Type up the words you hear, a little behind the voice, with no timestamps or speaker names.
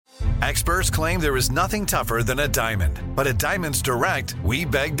Experts claim there is nothing tougher than a diamond. But at Diamonds Direct, we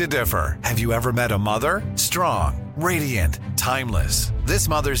beg to differ. Have you ever met a mother? Strong, radiant, timeless. This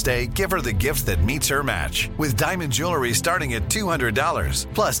Mother's Day, give her the gift that meets her match. With diamond jewelry starting at $200.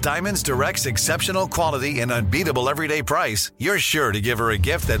 Plus Diamonds Direct's exceptional quality and unbeatable everyday price, you're sure to give her a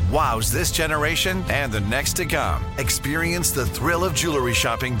gift that wows this generation and the next to come. Experience the thrill of jewelry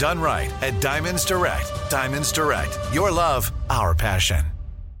shopping done right at Diamonds Direct. Diamonds Direct. Your love, our passion.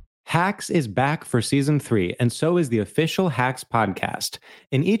 Hacks is back for season 3, and so is the official Hacks podcast.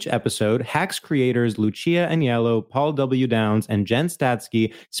 In each episode, Hacks creators Lucia Aniello, Paul W. Downs, and Jen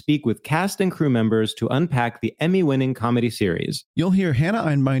Statsky speak with cast and crew members to unpack the Emmy-winning comedy series. You'll hear Hannah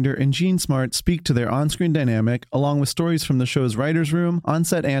Einbinder and Jean Smart speak to their on-screen dynamic, along with stories from the show's writer's room,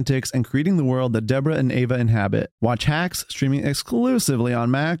 on-set antics, and creating the world that Deborah and Ava inhabit. Watch Hacks, streaming exclusively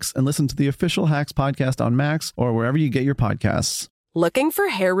on Max, and listen to the official Hacks podcast on Max or wherever you get your podcasts. Looking for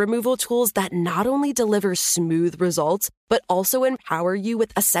hair removal tools that not only deliver smooth results, but also empower you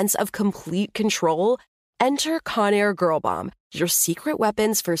with a sense of complete control? Enter Conair Girl Bomb, your secret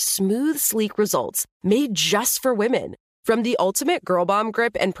weapons for smooth, sleek results, made just for women. From the ultimate Girl Bomb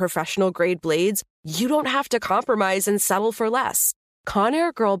grip and professional-grade blades, you don't have to compromise and settle for less.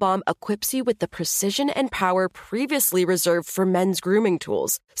 Conair Girl Bomb equips you with the precision and power previously reserved for men's grooming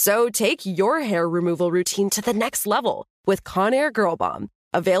tools. So take your hair removal routine to the next level with Conair Girl Bomb.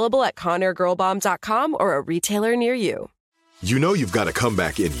 Available at ConairGirlBomb.com or a retailer near you. You know you've got a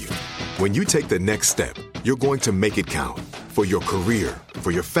comeback in you. When you take the next step, you're going to make it count. For your career,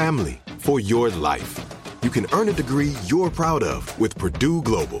 for your family, for your life. You can earn a degree you're proud of with Purdue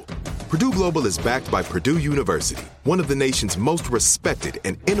Global. Purdue Global is backed by Purdue University, one of the nation's most respected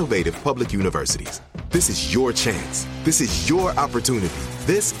and innovative public universities. This is your chance. This is your opportunity.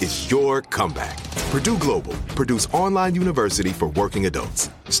 This is your comeback. Purdue Global, Purdue's online university for working adults.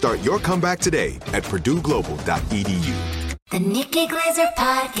 Start your comeback today at purdueglobal.edu. The Nikki Glazer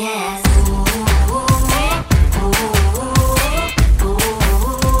Podcast.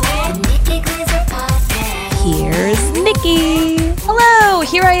 The Nikki Glazer Podcast. Here's Nikki. Hello,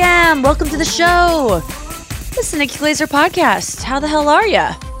 here I am. Welcome to the show. This is the Nikki Glazer Podcast. How the hell are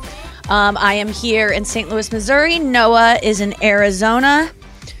ya? I am here in St. Louis, Missouri. Noah is in Arizona.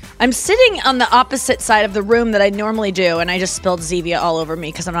 I'm sitting on the opposite side of the room that I normally do, and I just spilled Zevia all over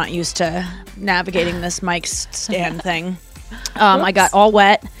me because I'm not used to navigating this mic stand thing. I got all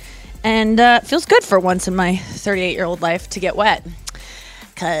wet, and it feels good for once in my 38-year-old life to get wet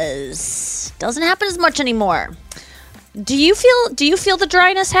because it doesn't happen as much anymore. Do you feel the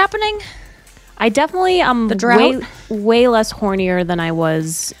dryness happening? I definitely am the drought? way less hornier than I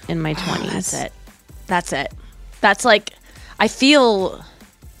was in my 20s. That's it. That's like, I feel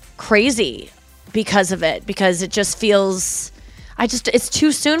crazy because of it, because it just feels, it's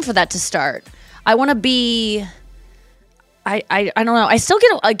too soon for that to start. I want to be, I don't know. I still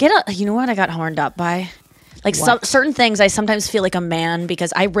you know what I got horned up by? Like certain things, I sometimes feel like a man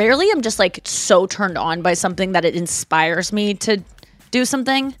because I rarely am just like so turned on by something that it inspires me to do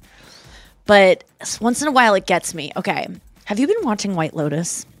something. But once in a while, it gets me. Okay. Have you been watching White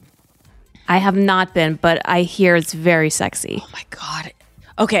Lotus? I have not been, but I hear it's very sexy. Oh my God.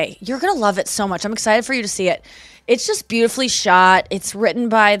 Okay. You're going to love it so much. I'm excited for you to see it. It's just beautifully shot. It's written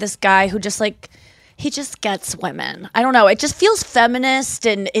by this guy who just like, he just gets women. I don't know. It just feels feminist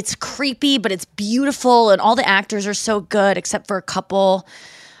and it's creepy, but it's beautiful. And all the actors are so good except for a couple.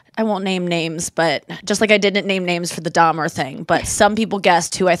 I won't name names, but just like I didn't name names for the Dahmer thing, but some people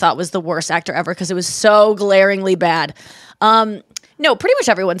guessed who I thought was the worst actor ever because it was so glaringly bad. No, pretty much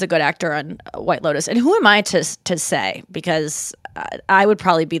everyone's a good actor on White Lotus. And who am I to say? Because I would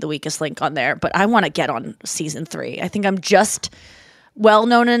probably be the weakest link on there, but I want to get on season 3. I think I'm just well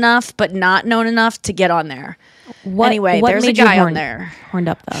known enough, but not known enough to get on there. Anyway, there's a guy on there. Horned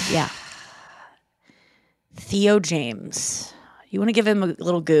up though, yeah. Theo James. You want to give him a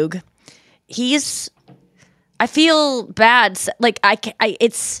little goog? I feel bad. Like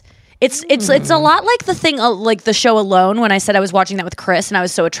it's a lot like the thing, like the show Alone. When I said I was watching that with Chris, and I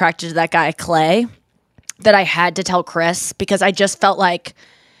was so attracted to that guy Clay that I had to tell Chris because I just felt like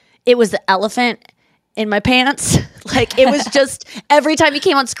it was the elephant in my pants. Like it was just every time he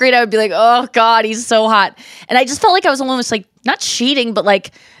came on screen, I would be like, "Oh God, he's so hot," and I just felt like I was almost like not cheating, but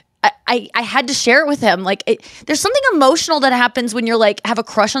like. I had to share it with him. Like, there's something emotional that happens when you're like have a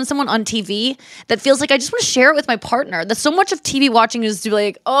crush on someone on TV that feels like I just want to share it with my partner. That's so much of TV watching is to be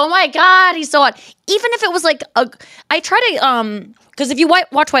like, oh my God, he's so hot. Even if it was like I try to because if you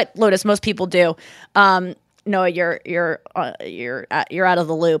watch White Lotus, most people do. Noah, you're out of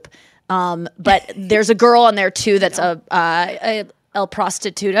the loop. But there's a girl on there too that's a El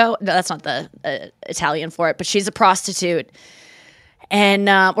Prostituto. No, that's not the Italian for it, but she's a prostitute and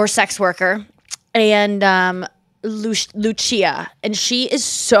or sex worker. And Lucia, and she is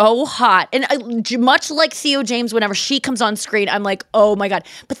so hot. And much like Theo James, whenever she comes on screen, I'm like, oh my God.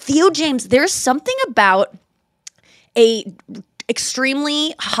 But Theo James, there's something about a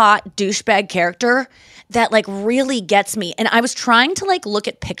extremely hot douchebag character that like really gets me. And I was trying to like look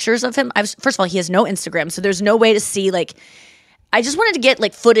at pictures of him. First of all, he has no Instagram, so there's no way to see like, I just wanted to get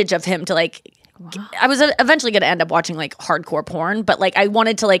like footage of him to like, I was eventually going to end up watching like hardcore porn, but like I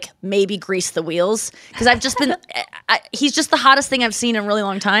wanted to like maybe grease the wheels because I've just been, he's just the hottest thing I've seen in a really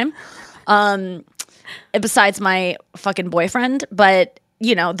long time. Besides my fucking boyfriend, but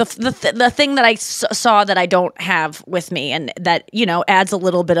you know, the thing that I saw that I don't have with me and that, you know, adds a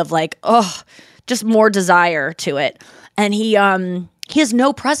little bit of like, just more desire to it. And he has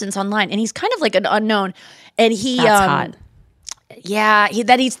no presence online and he's kind of like an unknown and That's hot. Yeah,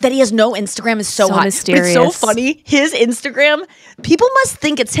 that he has no Instagram is so hot. Mysterious. It's so funny. His Instagram, people must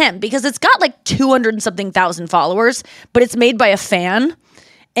think it's him because it's got like 200 and something thousand followers, but it's made by a fan.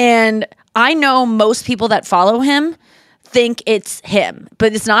 And I know most people that follow him think it's him,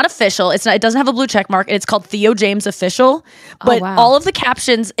 but it's not official. It doesn't have a blue check mark. And it's called Theo James Official. But all of the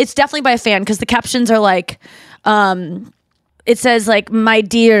captions, it's definitely by a fan because the captions are like, it says like, my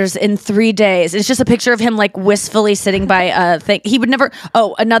dears in 3 days. It's just a picture of him like wistfully sitting by a thing. He would never,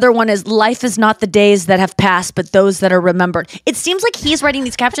 another one is life is not the days that have passed, but those that are remembered. It seems like he's writing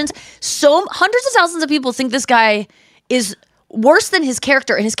these captions. So hundreds of thousands of people think this guy is worse than his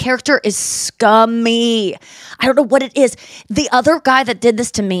character, and his character is scummy. I don't know what it is. The other guy that did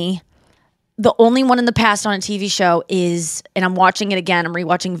this to me, the only one in the past on a TV show is, and I'm watching it again, I'm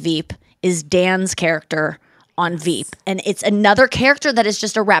rewatching Veep, is Dan's character on Veep. And it's another character that is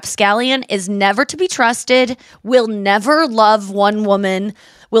just a rapscallion, is never to be trusted, will never love one woman,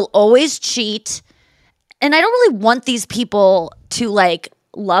 will always cheat. And I don't really want these people to like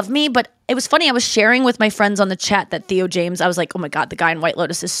love me, but it was funny. I was sharing with my friends on the chat that Theo James, I was like, oh my God, the guy in White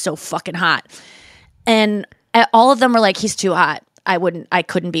Lotus is so fucking hot. And all of them were like, he's too hot. I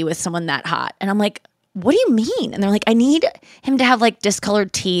couldn't be with someone that hot. And I'm like, what do you mean? And they're like, I need him to have like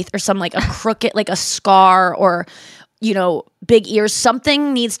discolored teeth or some like a crooked, like a scar or, you know, big ears.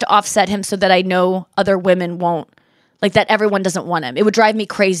 Something needs to offset him so that I know other women won't, like that everyone doesn't want him. It would drive me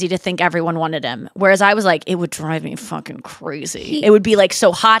crazy to think everyone wanted him. Whereas I was like, it would drive me fucking crazy. It would be like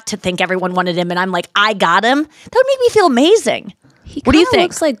so hot to think everyone wanted him. And I'm like, I got him. That would make me feel amazing. What do you think?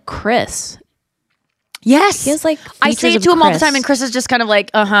 Looks like Chris. Yes. He has like I say it to him all the time, and Chris is just kind of like,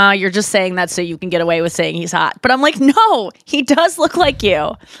 you're just saying that so you can get away with saying he's hot. But I'm like, no, he does look like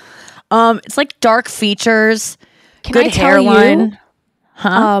you. It's like dark features, Can good I tell hairline.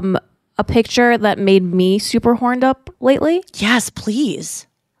 you, a picture that made me super horned up lately? Yes, please.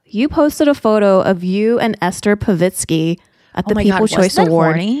 You posted a photo of you and Esther Pavitsky at the People's Choice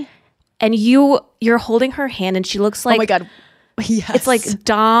Award. Horny? And you're holding her hand and she looks like, oh my God. Yes. It's like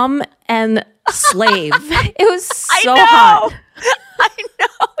Dom and slave. It was so I know. hot. I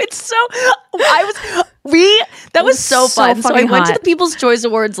know. It's so that was so fun. So I went to the People's Choice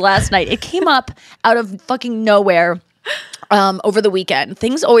Awards last night. It came up out of fucking nowhere over the weekend.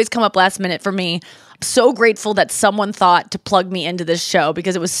 Things always come up last minute for me. I'm so grateful that someone thought to plug me into this show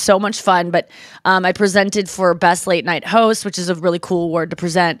because it was so much fun. But I presented for Best Late Night Host, which is a really cool award to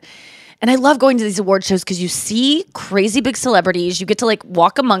present. And I love going to these award shows because you see crazy big celebrities. You get to like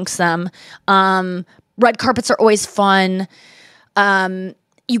walk amongst them. Red carpets are always fun.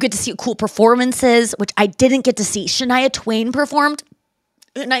 You get to see cool performances, which I didn't get to see. Shania Twain performed,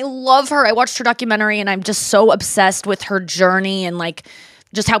 and I love her. I watched her documentary, and I'm just so obsessed with her journey and like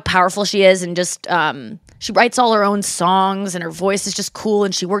just how powerful she is. And just she writes all her own songs, and her voice is just cool.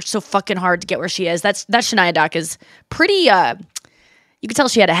 And she worked so fucking hard to get where she is. That Shania doc is pretty. You could tell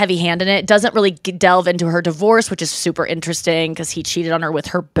she had a heavy hand in it. It doesn't really delve into her divorce, which is super interesting because he cheated on her with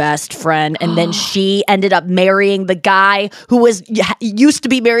her best friend. And then she ended up marrying the guy who used to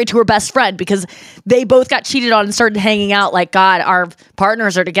be married to her best friend because they both got cheated on and started hanging out like, God, our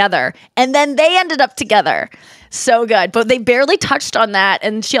partners are together. And then they ended up together. So good. But they barely touched on that.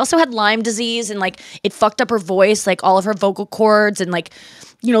 And she also had Lyme disease and like it fucked up her voice, like all of her vocal cords and like,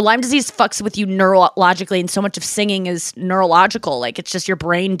 you know, Lyme disease fucks with you neurologically, and so much of singing is neurological. Like, it's just your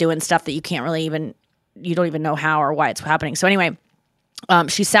brain doing stuff that you can't really you don't even know how or why it's happening. So anyway,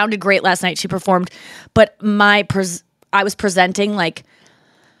 she sounded great last night. She performed, but I was presenting like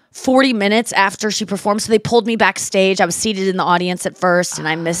 40 minutes after she performed. So they pulled me backstage. I was seated in the audience at first, and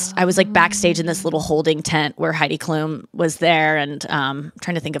I was like backstage in this little holding tent where Heidi Klum was there, and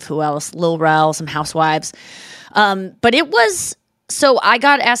trying to think of who else, Lil Rel, some housewives. But it was So I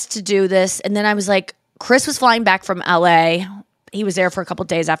got asked to do this, and then I was like, Chris was flying back from LA. He was there for a couple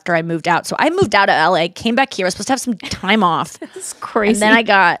days after I moved out. So I moved out of LA, came back here. I was supposed to have some time off. This is crazy. And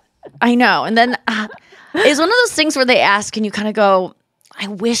then I know. And then it's one of those things where they ask and you kind of go, I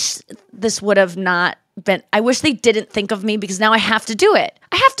wish this would have not been, I wish they didn't think of me because now I have to do it.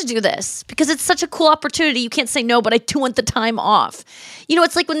 I have to do this because it's such a cool opportunity. You can't say no, but I do want the time off. You know,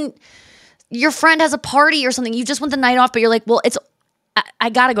 it's like when your friend has a party or something, you just want the night off, but you're like, well, I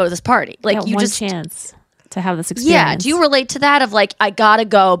got to go to this party. Like you one just chance to have this experience. Yeah. Do you relate to that of like, I got to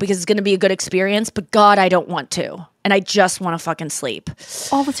go because it's going to be a good experience, but God, I don't want to. And I just want to fucking sleep.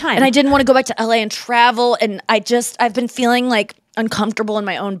 All the time. And I didn't want to go back to LA and travel. And I've been feeling like uncomfortable in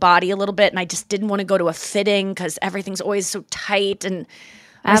my own body a little bit. And I just didn't want to go to a fitting because everything's always so tight. And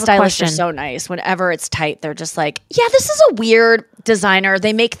my stylists are so nice. Whenever it's tight, they're just like, yeah, this is a weird designer.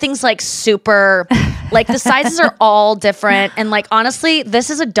 They make things like super, like the sizes are all different. And like, honestly,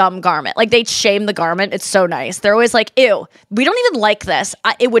 this is a dumb garment. Like they shame the garment. It's so nice. They're always like, ew, we don't even like this.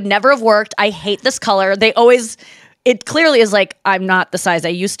 It would never have worked. I hate this color. It clearly is like, I'm not the size I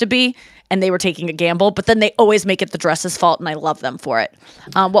used to be. And they were taking a gamble, but then they always make it the dress's fault, and I love them for it.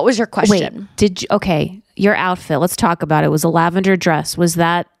 What was your question? Wait, your outfit, let's talk about it. It was a lavender dress. Was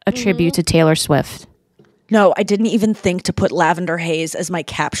that a tribute to Taylor Swift? No, I didn't even think to put lavender haze as my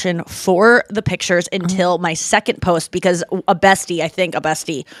caption for the pictures until my second post, because a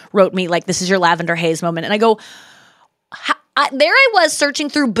bestie wrote me like, this is your lavender haze moment. And I go, there I was searching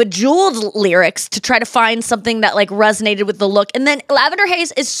through Bejeweled lyrics to try to find something that like resonated with the look. And then lavender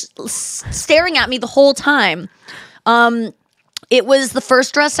haze is staring at me the whole time. It was the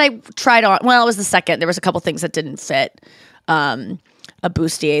first dress I tried on. Well, it was the second. There was a couple things that didn't fit. A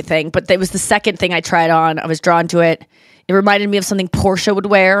bustier thing, but it was the second thing I tried on. I was drawn to it. It reminded me of something Portia would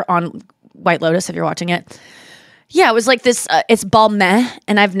wear on White Lotus, if you're watching it. Yeah, it was like this, it's balmain,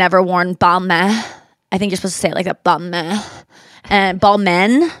 and I've never worn balmain. I think you're supposed to say it like that, balmain. And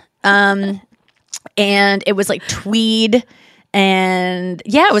balmain. And it was like tweed. And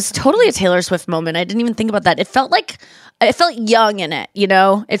yeah, it was totally a Taylor Swift moment. I didn't even think about that. It felt young in it, you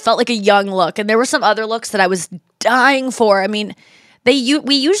know? It felt like a young look. And there were some other looks that I was dying for. I mean, we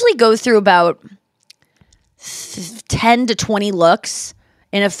usually go through about 10 to 20 looks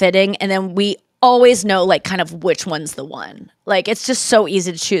in a fitting, and then we always know like kind of which one's the one. Like it's just so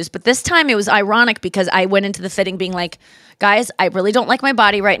easy to choose. But this time it was ironic because I went into the fitting being like, guys, I really don't like my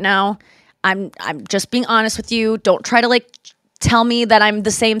body right now. I'm just being honest with you. Don't try to like tell me that I'm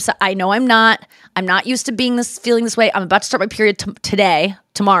the same. I know I'm not. I'm not used to feeling this way. I'm about to start my period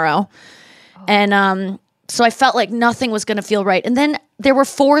tomorrow. And so I felt like nothing was going to feel right. And then there were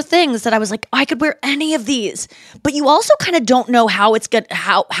 4 things that I was like, I could wear any of these. But you also kind of don't know how it's good,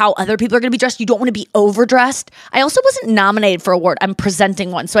 how other people are going to be dressed. You don't want to be overdressed. I also wasn't nominated for an award. I'm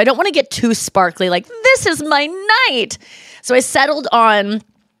presenting one. So I don't want to get too sparkly. Like, this is my night. So I settled on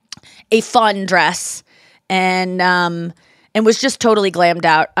a fun dress and was just totally glammed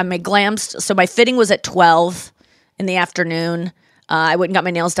out. So my fitting was at 12 in the afternoon. I went and got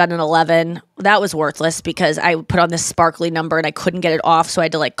my nails done at 11. That was worthless because I put on this sparkly number and I couldn't get it off. So I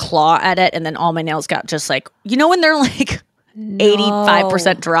had to like claw at it. And then all my nails got just like, you know, when they're like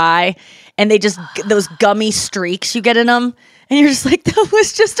 85% dry and they just, those gummy streaks you get in them. And you're just like, that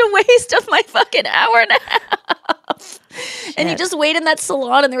was just a waste of my fucking hour and a half. Shit. And you just wait in that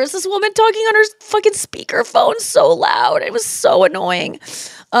salon and there was this woman talking on her fucking speakerphone so loud. It was so annoying.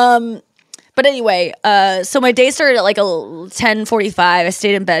 But anyway, so my day started at like 10:45. I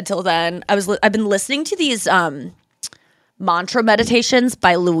stayed in bed till then. I've been listening to these mantra meditations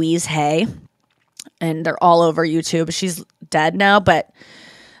by Louise Hay, and they're all over YouTube. She's dead now, but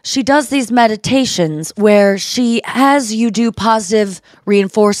she does these meditations where she has you do positive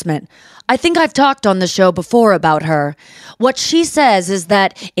reinforcement. I think I've talked on the show before about her. What she says is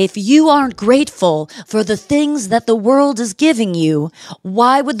that if you aren't grateful for the things that the world is giving you,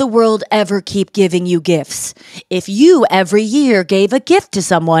 why would the world ever keep giving you gifts? If you every year gave a gift to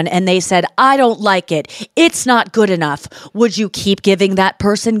someone and they said, I don't like it, it's not good enough, would you keep giving that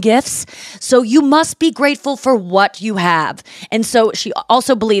person gifts? So you must be grateful for what you have. And so she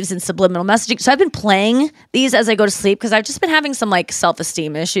also believes in subliminal messaging. So I've been playing these as I go to sleep because I've just been having some like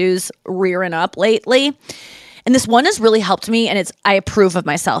self-esteem issues rearing up lately. And this one has really helped me, and it's I approve of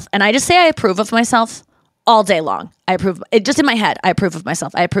myself. And I just say I approve of myself all day long. I approve it just in my head. I approve of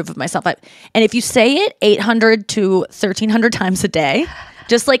myself. I approve of myself. And if you say it 800 to 1,300 times a day,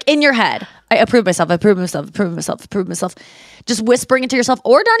 just like in your head, I approve myself. I approve myself. Approve myself. Approve myself. Just whispering it to yourself,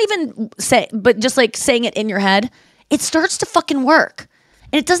 or not even say, but just like saying it in your head, it starts to fucking work.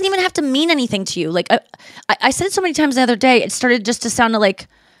 And it doesn't even have to mean anything to you. Like I said it so many times the other day, it started just to sound like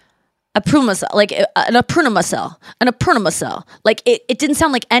a prunamacel, like an aprunamacel. Like it didn't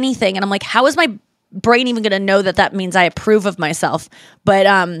sound like anything. And I'm like, how is my brain even going to know that means I approve of myself? But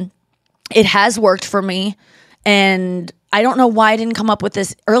it has worked for me. And I don't know why I didn't come up with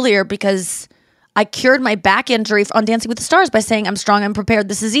this earlier, because I cured my back injury on Dancing with the Stars by saying, I'm strong, I'm prepared,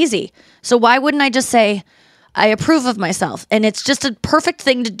 this is easy. So why wouldn't I just say, I approve of myself? And it's just a perfect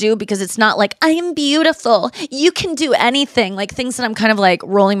thing to do, because it's not like, I am beautiful, you can do anything. Like things that I'm kind of like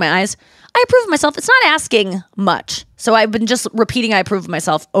rolling my eyes. I approve of myself. It's not asking much. So I've been just repeating I approve of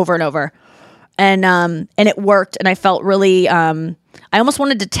myself over and over. And it worked. And I felt really, I almost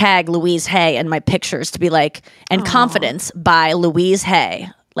wanted to tag Louise Hay in my pictures to be like, and Confidence by Louise Hay.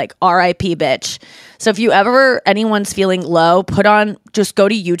 Like R.I.P. bitch. So if anyone's feeling low, just go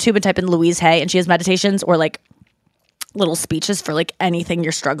to YouTube and type in Louise Hay, and she has meditations or like little speeches for like anything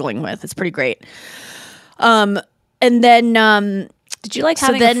you're struggling with. It's pretty great. And then, did you like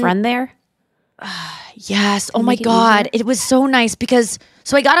having a friend there? Yes. Oh my God. It was so nice because,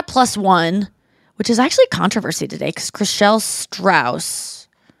 so I got a +1, which is actually controversy today, because Chriselle Strauss,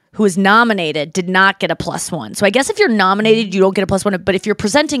 who was nominated, did not get a +1. So I guess if you're nominated, you don't get a +1. But if you're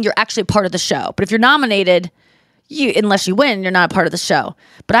presenting, you're actually part of the show. But if you're nominated, unless you win, you're not a part of the show.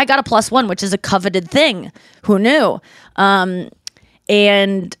 But I got a +1, which is a coveted thing. Who knew?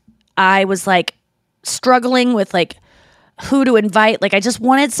 And I was like struggling with like who to invite. Like I just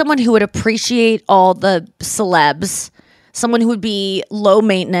wanted someone who would appreciate all the celebs, someone who would be low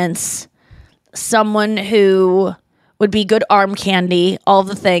maintenance, someone who would be good arm candy, all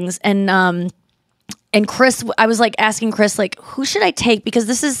the things. And Chris, I was like asking Chris, like, who should I take?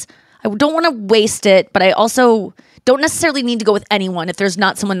 Because I don't want to waste it, but I also don't necessarily need to go with anyone if there's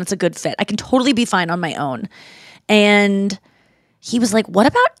not someone that's a good fit. I can totally be fine on my own. And he was like, what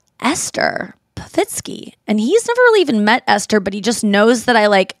about Esther Povitsky? And he's never really even met Esther, but he just knows that I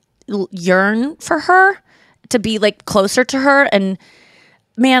like yearn for her, to be like closer to her. And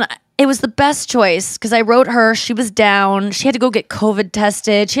man, it was the best choice, because I wrote her, she was down, she had to go get COVID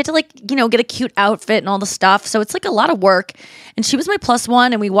tested, she had to like, get a cute outfit and all the stuff, so it's like a lot of work, and she was my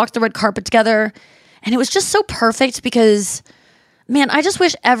 +1, and we walked the red carpet together, and it was just so perfect, because man, I just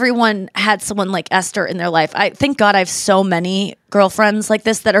wish everyone had someone like Esther in their life. Thank God I have so many girlfriends like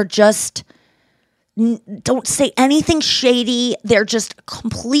this that are just, don't say anything shady, they're just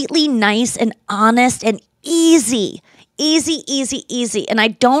completely nice and honest and easy. And I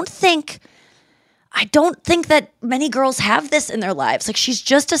don't think that many girls have this in their lives. Like she's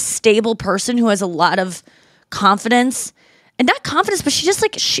just a stable person who has a lot of confidence, and not confidence, but she just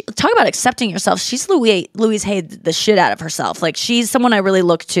like, talk about accepting yourself. She's Louise Hay the shit out of herself. Like she's someone I really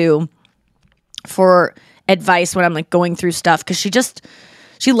look to for advice when I'm like going through stuff, because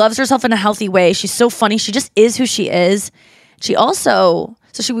she loves herself in a healthy way. She's so funny. She just is who she is. She also,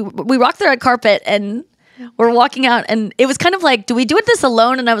 we rocked the red carpet, and we're walking out, and it was kind of like, do we do this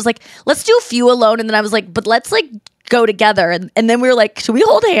alone? And I was like, let's do a few alone. And then I was like, but let's like go together. And then we were like, should we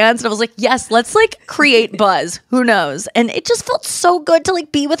hold hands? And I was like, yes, let's like create buzz. Who knows? And it just felt so good to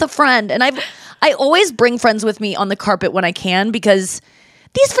like be with a friend. And I always bring friends with me on the carpet when I can, because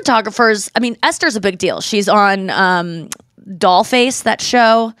these photographers, I mean, Esther's a big deal. She's on Dollface, that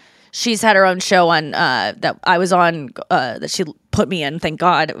show. She's had her own show on that I was on, that she put me in. Thank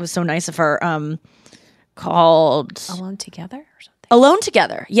God. It was so nice of her. Called Alone Together or something. Alone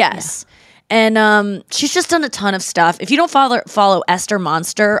Together, yes. Yeah. And she's just done a ton of stuff. If you don't follow Esther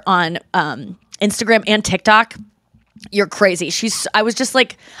Monster on Instagram and TikTok, you're crazy. I was just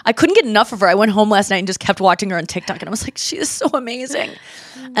like, I couldn't get enough of her. I went home last night and just kept watching her on TikTok, and I was like, she is so amazing.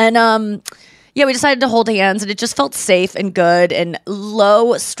 And yeah, we decided to hold hands, and it just felt safe and good and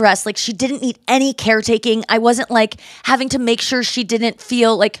low stress. Like she didn't need any caretaking. I wasn't like having to make sure she didn't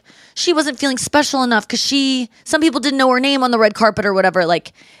feel like she wasn't feeling special enough, because some people didn't know her name on the red carpet or whatever.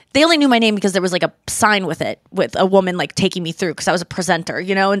 Like they only knew my name because there was like a sign with a woman like taking me through, because I was a presenter,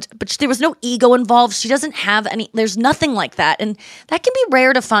 but there was no ego involved. She doesn't have there's nothing like that. And that can be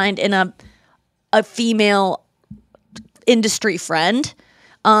rare to find in a female industry friend.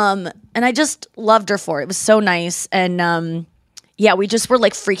 And I just loved her for it. It was so nice. And yeah, we just were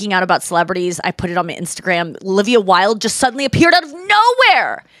like freaking out about celebrities. I put it on my Instagram. Olivia Wilde just suddenly appeared out of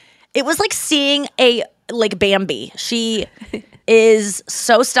nowhere. It was like seeing a like Bambi. She is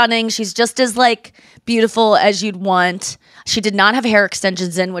so stunning. She's just as like beautiful as you'd want. She did not have hair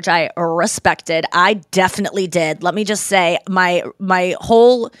extensions in, which I respected. I definitely did. Let me just say, my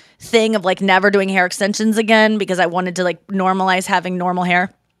whole thing of like never doing hair extensions again because I wanted to like normalize having normal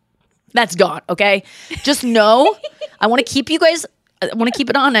hair, that's gone, okay? Just know, I want to keep you guys I want to keep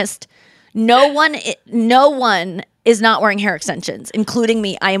it honest. No one is not wearing hair extensions, including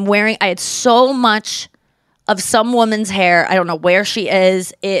me. I had so much of some woman's hair. I don't know where she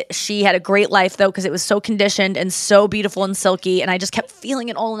is. She had a great life though, because it was so conditioned and so beautiful and silky, and I just kept feeling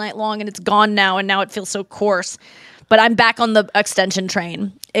it all night long, and it's gone now, and now it feels so coarse. But I'm back on the extension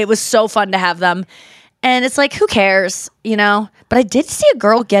train. It was so fun to have them. And it's like, who cares, you know? But I did see a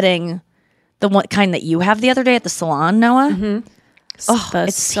girl getting the one kind that you have the other day at the salon, Noah. Mm-hmm. Oh,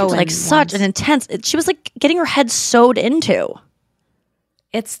 it seemed like such an intense. She was like getting her head sewed into.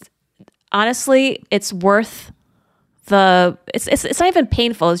 It's honestly, it's worth the. It's not even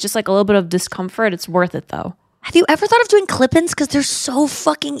painful. It's just like a little bit of discomfort. It's worth it though. Have you ever thought of doing clip-ins? Because they're so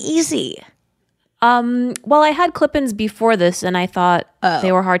fucking easy. Well, I had clip-ins before this, and I thought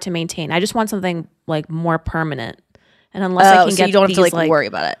they were hard to maintain. I just want something like more permanent, and unless I can get, you don't have to like worry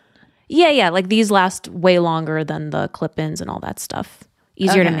about it. Yeah, like these last way longer than the clip-ins and all that stuff.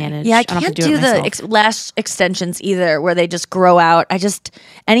 Easier to manage. Yeah, I can't do the lash extensions either, where they just grow out.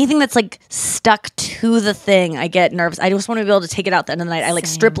 Anything that's like stuck to the thing, I get nervous. I just want to be able to take it out at the end of the night. I like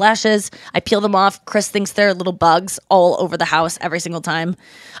strip lashes. I peel them off. Chris thinks they're little bugs all over the house every single time.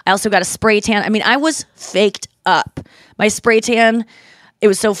 I also got a spray tan. I mean, I was faked up. My spray tan, it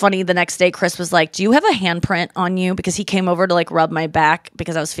was so funny. The next day, Chris was like, do you have a handprint on you? Because he came over to like rub my back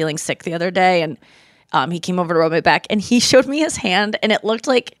because I was feeling sick the other day, and he came over to rub my back, and he showed me his hand, and it looked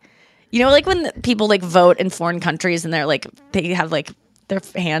like, you know, like when people like vote in foreign countries and they're like, they have like their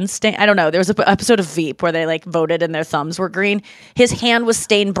hands stained. I don't know. There was an episode of Veep where they like voted and their thumbs were green. His hand was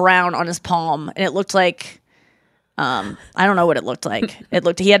stained brown on his palm, and it looked like, I don't know what it looked like.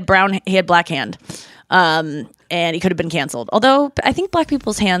 He had black hand. And he could have been canceled. Although I think black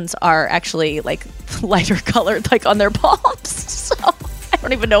people's hands are actually like lighter colored, like on their palms. So I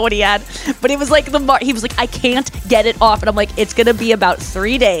don't even know what he had, but it was like he was like, I can't get it off. And I'm like, it's going to be about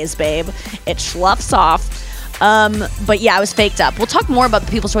 3 days, babe. It sloughs off. But yeah, I was faked up. We'll talk more about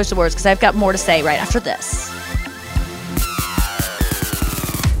the People's Choice Awards because I've got more to say right after this.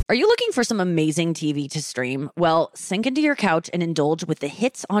 Are you looking for some amazing TV to stream? Well, sink into your couch and indulge with the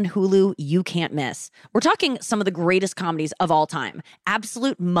hits on Hulu you can't miss. We're talking some of the greatest comedies of all time.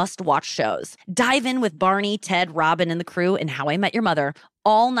 Absolute must-watch shows. Dive in with Barney, Ted, Robin, and the crew in How I Met Your Mother.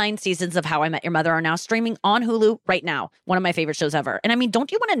 All 9 seasons of How I Met Your Mother are now streaming on Hulu right now. One of my favorite shows ever. And I mean,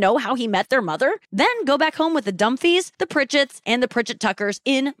 don't you want to know how he met their mother? Then go back home with the Dumfies, the Pritchetts, and the Pritchett Tuckers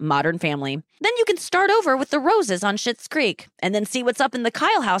in Modern Family. Then you can start over with the Roses on Schitt's Creek. And then see what's up in the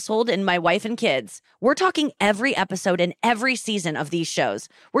Kyle household in My Wife and Kids. We're talking every episode and every season of these shows.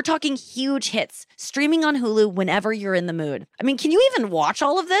 We're talking huge hits, streaming on Hulu whenever you're in the mood. I mean, can you even watch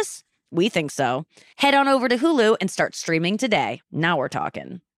all of this? We think so. Head on over to Hulu and start streaming today. Now we're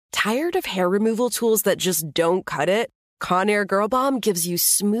talking. Tired of hair removal tools that just don't cut it? Conair Girl Bomb gives you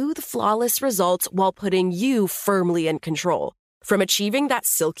smooth, flawless results while putting you firmly in control. From achieving that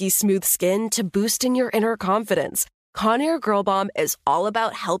silky smooth skin to boosting your inner confidence, Conair Girl Bomb is all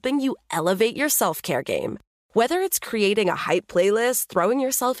about helping you elevate your self-care game. Whether it's creating a hype playlist, throwing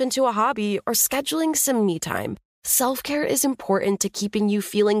yourself into a hobby, or scheduling some me time, self-care is important to keeping you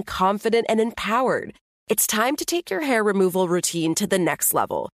feeling confident and empowered. It's time to take your hair removal routine to the next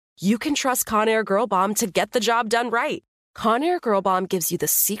level. You can trust Conair Girl Bomb to get the job done right. Conair Girl Bomb gives you the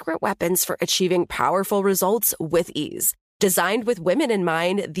secret weapons for achieving powerful results with ease. Designed with women in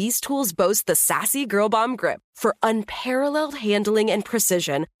mind, these tools boast the sassy Girl Bomb grip for unparalleled handling and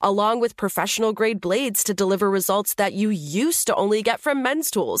precision, along with professional-grade blades to deliver results that you used to only get from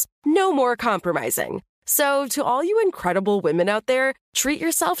men's tools. No more compromising. So, to all you incredible women out there, treat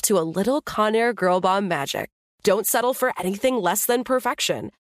yourself to a little Conair Girl Bomb magic. Don't settle for anything less than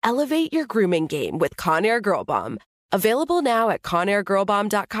perfection. Elevate your grooming game with Conair Girl Bomb. Available now at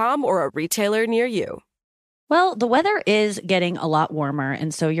ConairGirlBomb.com or a retailer near you. Well, the weather is getting a lot warmer,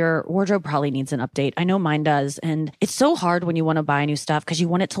 and so your wardrobe probably needs an update. I know mine does, and it's so hard when you want to buy new stuff because you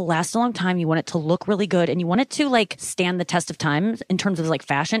want it to last a long time, you want it to look really good, and you want it to like stand the test of time in terms of like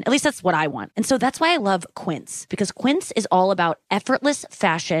fashion. At least that's what I want. And so that's why I love Quince, because Quince is all about effortless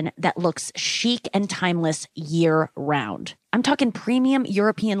fashion that looks chic and timeless year round. I'm talking premium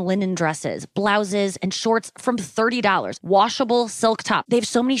European linen dresses, blouses, and shorts from $30. Washable silk top. They have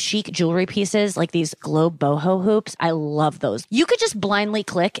so many chic jewelry pieces like these globe boho hoops. I love those. You could just blindly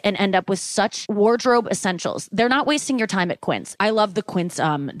click and end up with such wardrobe essentials. They're not wasting your time at Quince. I love the Quince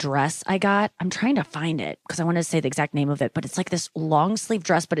dress I got. I'm trying to find it because I want to say the exact name of it, but it's like this long sleeve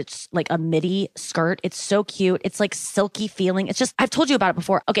dress, but it's like a midi skirt. It's so cute. It's like silky feeling. It's just, I've told you about it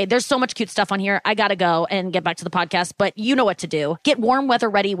before. Okay, there's so much cute stuff on here. I gotta go and get back to the podcast, but you know know what to do. Get warm weather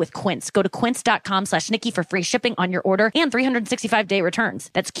ready with Quince. Go to quince.com/Nikki for free shipping on your order and 365-day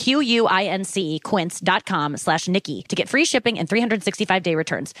returns. That's QUINC, quince.com/Nikki to get free shipping and 365-day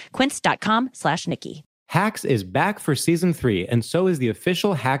returns. Quince.com/Nikki. Hacks is back for season 3, and so is the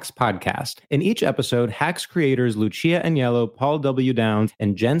official Hacks podcast. In each episode, Hacks creators Lucia Aniello, Paul W. Downs,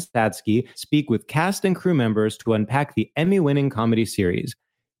 and Jen Statsky speak with cast and crew members to unpack the Emmy-winning comedy series.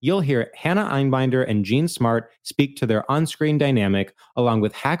 You'll hear Hannah Einbinder and Jean Smart speak to their on-screen dynamic, along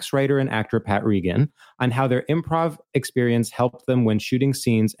with Hacks writer and actor Pat Regan, on how their improv experience helped them when shooting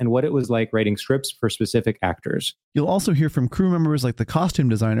scenes and what it was like writing scripts for specific actors. You'll also hear from crew members like the costume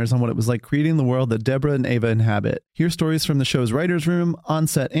designers on what it was like creating the world that Deborah and Ava inhabit. Hear stories from the show's writer's room,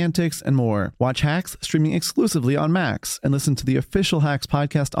 on-set antics, and more. Watch Hacks streaming exclusively on Max, and listen to the official Hacks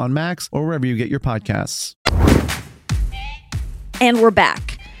podcast on Max or wherever you get your podcasts. And we're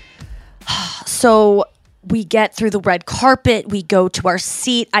back. So we get through the red carpet. We go to our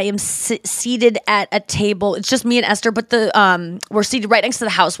seat. I am seated at a table. It's just me and Esther, but we're seated right next to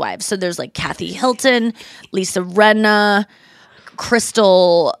the housewives. So there's like Kathy Hilton, Lisa Rinna,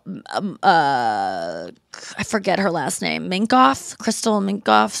 Crystal, I forget her last name, Crystal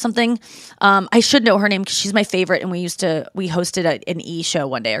Minkoff, something. I should know her name because she's my favorite, and we hosted an E! show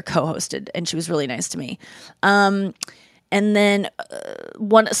one day, or co-hosted, and she was really nice to me. And then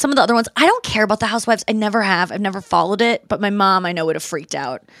some of the other ones, I don't care about the Housewives. I never have. I've never followed it. But my mom, I know, would have freaked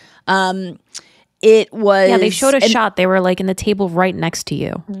out. It was... Yeah, they showed a shot. They were like in the table right next to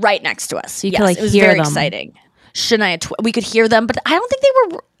you. Right next to us. So you could like it was hear very them. Exciting. We could hear them, but I don't think they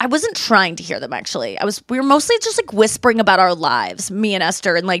were... I wasn't trying to hear them, actually. We were mostly just like whispering about our lives, me and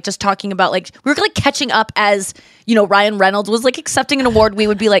Esther, and like just talking about like... We were like catching up as, Ryan Reynolds was like accepting an award. I'd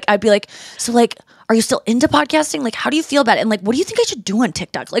be like, so like... Are you still into podcasting? Like, how do you feel about it? And like, what do you think I should do on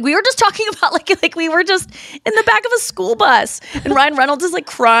TikTok? Like, we were just talking about like we were just in the back of a school bus, and Ryan Reynolds is like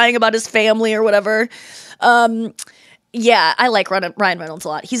crying about his family or whatever. Yeah, I like Ryan Reynolds a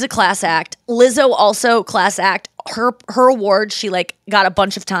lot. He's a class act. Lizzo also class act. Her award, she like got a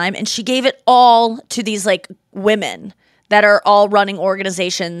bunch of time, and she gave it all to these like women that are all running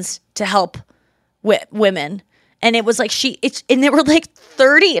organizations to help women. And it was like and there were like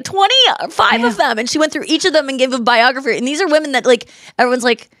 25 of them. And she went through each of them and gave a biography. And these are women that like,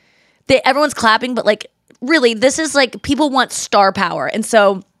 everyone's clapping, but like, really, this is like, people want star power. And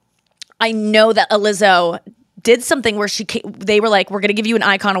so I know that Lizzo did something where they were like, we're going to give you an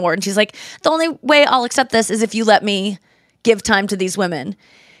icon award. And she's like, the only way I'll accept this is if you let me give time to these women.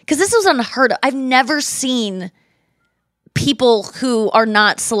 Because this was unheard of. I've never seen people who are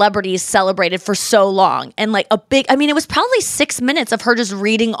not celebrities celebrated for so long. And like it was probably 6 minutes of her just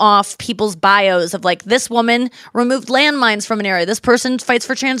reading off people's bios of like, this woman removed landmines from an area, this person fights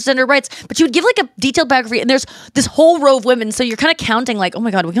for transgender rights. But she would give like a detailed biography, and there's this whole row of women, so you're kind of counting like, oh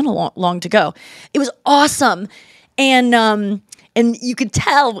my god, we got a long to go. It was awesome. And you could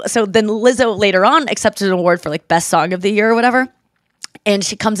tell. So then Lizzo later on accepted an award for like best song of the year or whatever. And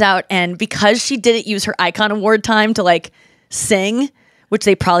she comes out, and because she didn't use her icon award time to like sing, which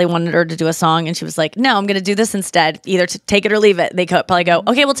they probably wanted her to do a song, and she was like, no, I'm going to do this instead, either to take it or leave it. They could probably go,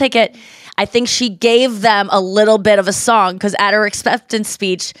 okay, we'll take it. I think she gave them a little bit of a song, because at her acceptance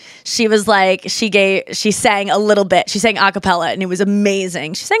speech, she was like, she sang a little bit. She sang a cappella, and it was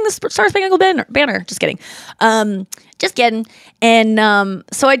amazing. She sang the Star Spangled Banner. Just kidding. And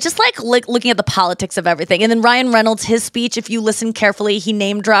so I just like looking at the politics of everything. And then Ryan Reynolds, his speech, if you listen carefully, he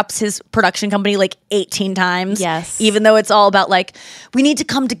name drops his production company like 18 times. Yes. Even though it's all about like, we need to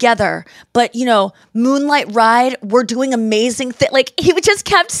come together. But, Moonlight Ride, we're doing amazing things. Like, he just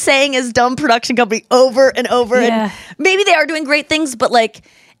kept saying his dumb production company over and over. Yeah. And maybe they are doing great things, but like,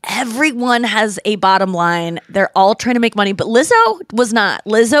 everyone has a bottom line. They're all trying to make money, but Lizzo was not.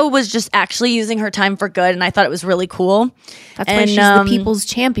 Lizzo was just actually using her time for good, and I thought it was really cool. That's why she's the people's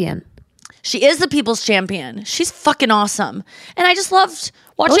champion. She is the people's champion. She's fucking awesome. And I just loved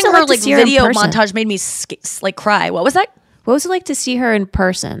watching her like video in person? montage made me like cry. What was that? What was it like to see her in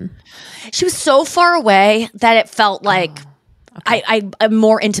person? She was so far away that it felt like I'm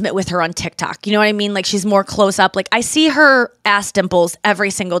more intimate with her on TikTok. You know what I mean? Like, she's more close up. Like, I see her ass dimples every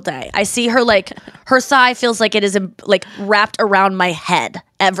single day. I see her, like, her thigh feels like it is like wrapped around my head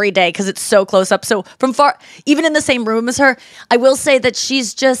every day because it's so close up. So from far, even in the same room as her, I will say that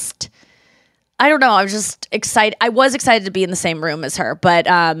she's just, I don't know. I was just excited. I was excited to be in the same room as her, but,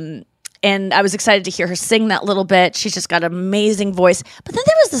 and I was excited to hear her sing that little bit. She's just got an amazing voice. But then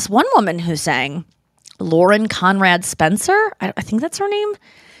there was this one woman who sang, Lauren Conrad Spencer. I think that's her name.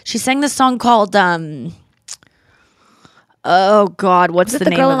 She sang this song called, oh God, what's the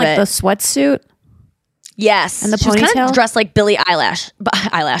name girl of in like it? the sweatsuit? Yes, And the she was kind ponytail? of dressed like Billie Eilish.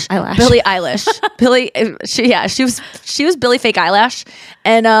 Billie Eilish. She was Billie fake eyelash,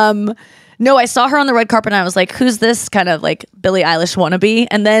 and no, I saw her on the red carpet and I was like, who's this kind of like Billie Eilish wannabe?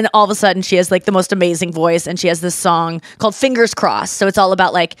 And then all of a sudden she has like the most amazing voice and she has this song called Fingers Crossed. So it's all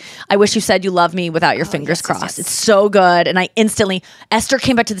about like, I wish you said you love me without your fingers crossed. It's so good. And Esther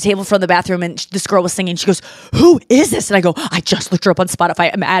came back to the table from the bathroom and this girl was singing. She goes, who is this? And I go, I just looked her up on Spotify.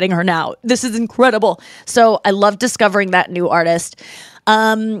 I'm adding her now. This is incredible. So I love discovering that new artist.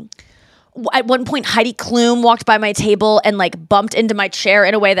 At one point, Heidi Klum walked by my table and like bumped into my chair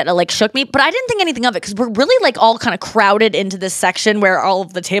in a way that like shook me, but I didn't think anything of it because we're really like all kind of crowded into this section where all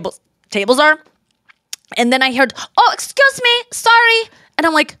of the tables are. And then I heard, oh, excuse me, sorry. And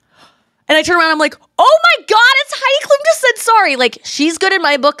I'm like, and I turn around, I'm like, oh my God, it's Heidi Klum just said sorry. Like, she's good in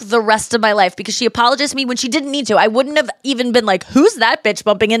my book the rest of my life because she apologized to me when she didn't need to. I wouldn't have even been like, who's that bitch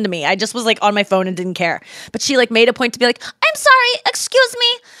bumping into me? I just was like on my phone and didn't care. But she like made a point to be like, I'm sorry, excuse me.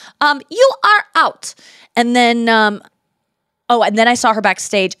 You are out. And then, and then I saw her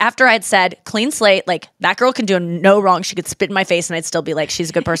backstage after I had said, clean slate, like that girl can do no wrong. She could spit in my face and I'd still be like, she's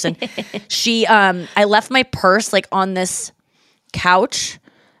a good person. I left my purse like on this couch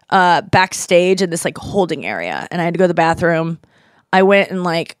backstage in this like holding area and I had to go to the bathroom. I went and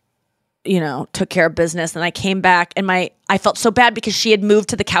like, took care of business and I came back and I felt so bad because she had moved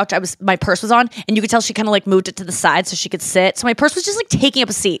to the couch my purse was on and you could tell she kind of like moved it to the side so she could sit. So my purse was just like taking up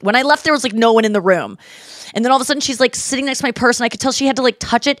a seat. When I left, there was like no one in the room. And then all of a sudden she's like sitting next to my purse and I could tell she had to like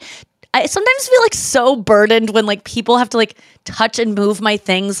touch it. I sometimes feel like so burdened when like people have to like touch and move my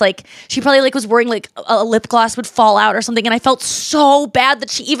things. Like she probably like was worrying like a lip gloss would fall out or something. And I felt so bad that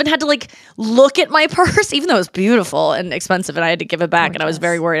she even had to like look at my purse, even though it was beautiful and expensive and I had to give it back. And I was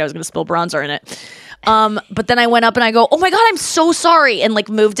very worried I was going to spill bronzer in it. But then I went up and I go, oh my God, I'm so sorry. And like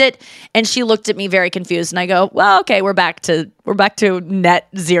moved it. And she looked at me very confused. And I go, well, okay, we're back to net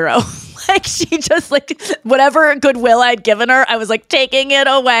zero. Like she just like whatever goodwill I'd given her, I was like taking it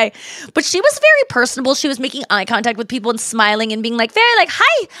away. But she was very personable. She was making eye contact with people and smiling and being like very like,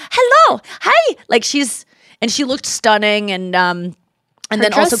 hi, hello, hi. Like she looked stunning. And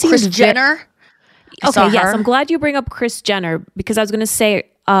then also Kris Jenner. Okay, yes, I'm glad you bring up Kris Jenner because I was going to say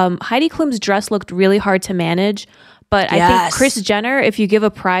Heidi Klum's dress looked really hard to manage, but I think Kris Jenner, if you give a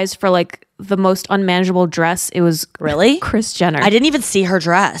prize for like the most unmanageable dress, it was really Kris Jenner. I didn't even see her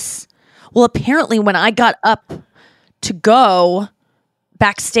dress. Well, apparently when I got up to go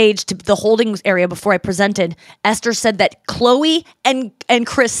backstage to the holding area before I presented, Esther said that Chloe and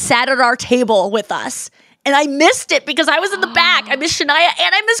Kris sat at our table with us. And I missed it because I was in the back. I missed Shania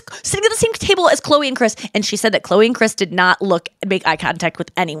and I missed sitting at the same table as Chloe and Kris. And she said that Chloe and Kris did not make eye contact with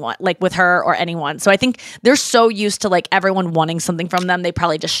anyone, like with her or anyone. So I think they're so used to like everyone wanting something from them, they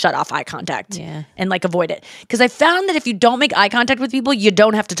probably just shut off eye contact and like avoid it. Because I found that if you don't make eye contact with people, you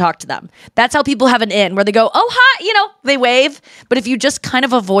don't have to talk to them. That's how people have an in where they go, oh, hi, they wave. But if you just kind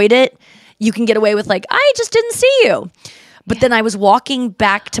of avoid it, you can get away with like, I just didn't see you. But then I was walking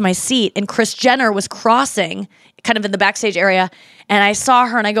back to my seat and Kris Jenner was crossing kind of in the backstage area and I saw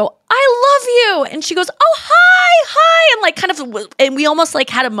her and I go, I love you. And she goes, oh, hi. And like kind of, and we almost like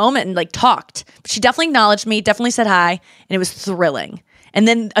had a moment and like talked. But she definitely acknowledged me, definitely said hi. And it was thrilling. And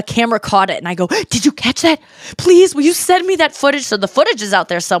then a camera caught it and I go, did you catch that? Please, will you send me that footage? So the footage is out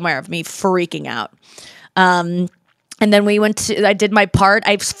there somewhere of me freaking out. And then I did my part.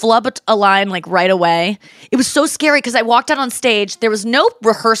 I flubbed a line like right away. It was so scary because I walked out on stage. There was no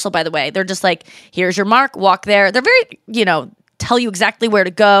rehearsal, by the way. They're just like, here's your mark, walk there. They're very, tell you exactly where to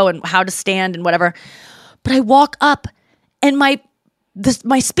go and how to stand and whatever. But I walk up and my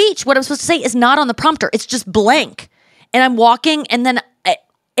speech, what I'm supposed to say is not on the prompter. It's just blank. And I'm walking and then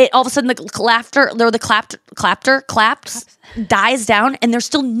all of a sudden the claps dies down and there's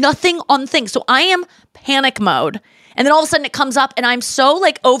still nothing on the thing. So I am panic mode. And then all of a sudden it comes up and I'm so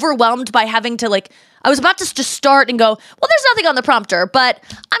like overwhelmed by having to like, I was about to just start and go, well, there's nothing on the prompter, but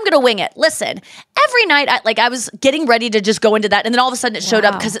I'm going to wing it. Listen, every night I was getting ready to just go into that. And then all of a sudden it showed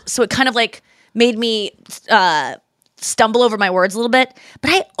up so it kind of like made me stumble over my words a little bit.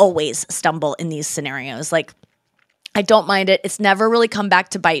 But I always stumble in these scenarios. Like, I don't mind it. It's never really come back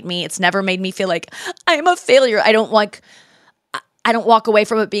to bite me. It's never made me feel like I'm a failure. I don't walk away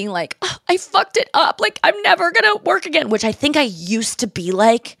from it being like, oh, I fucked it up. Like, I'm never going to work again, which I think I used to be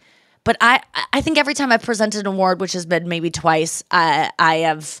like. But I think every time I've presented an award, which has been maybe twice, I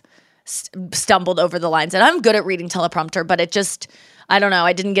have stumbled over the lines. And I'm good at reading teleprompter, but it just, I don't know.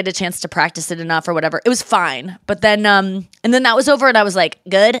 I didn't get a chance to practice it enough or whatever. It was fine. But then, and then that was over and I was like,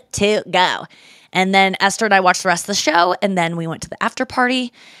 good to go. And then Esther and I watched the rest of the show, and then we went to the after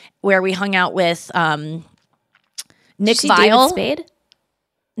party where we hung out with Nick Viall. David Spade?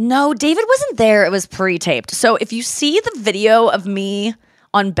 No, David wasn't there. It was pre-taped. So if you see the video of me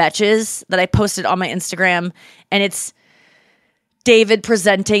on Betches that I posted on my Instagram, and it's David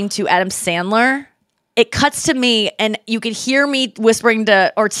presenting to Adam Sandler, it cuts to me and you could hear me whispering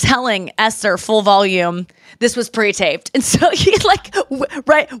to or telling Esther full volume, this was pre-taped. And so he like,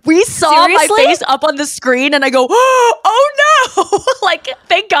 we saw Seriously? my face up on the screen and I go, oh no. Like,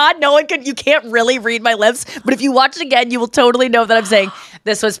 thank God you can't really read my lips. But if you watch it again, you will totally know that I'm saying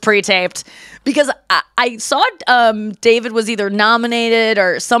this was pre-taped. Because I saw David was either nominated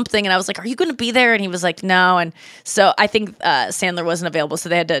or something. And I was like, are you going to be there? And he was like, no. And so I think Sandler wasn't available. So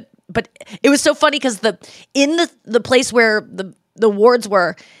they had to, but it was so funny because in the place where the awards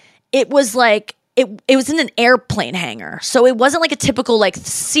were, it was like, it was in an airplane hangar. So it wasn't like a typical like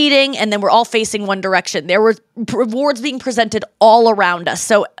seating and then we're all facing one direction. There were awards being presented all around us.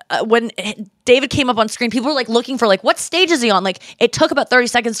 So when David came up on screen, people were like looking for like, what stage is he on? Like it took about 30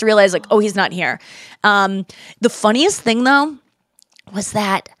 seconds to realize like, oh, he's not here. The funniest thing though was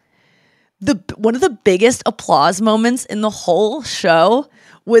that one of the biggest applause moments in the whole show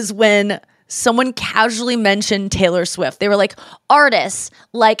was when someone casually mentioned Taylor Swift. They were like, artists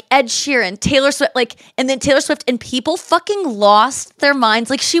like Ed Sheeran, Taylor Swift, like, and then Taylor Swift, and people fucking lost their minds.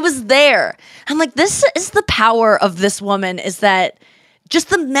 Like, she was there. I'm like, this is the power of this woman, is that just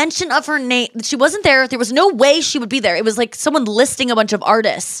the mention of her name, she wasn't there. There was no way she would be there. It was like someone listing a bunch of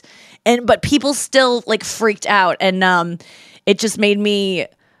artists, but people still like freaked out. And it just made me,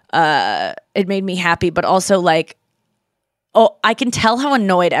 it made me happy, but also like, oh, I can tell how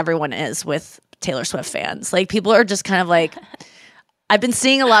annoyed everyone is with Taylor Swift fans. Like, people are just kind of like, I've been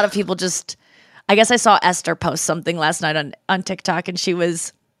seeing a lot of people just, I guess I saw Esther post something last night on TikTok, and she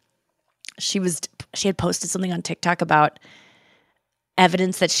had posted something on TikTok about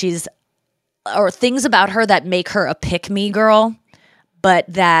evidence that or things about her that make her a pick-me girl, but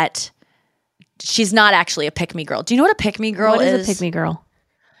that she's not actually a pick-me girl. Do you know what a pick-me girl is? What is a pick-me girl?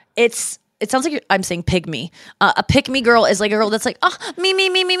 It sounds like I'm saying pygmy. A pick-me girl is like a girl that's like, oh,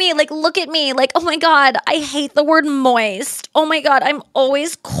 me. Like, look at me. Like, oh my God, I hate the word moist. Oh my God, I'm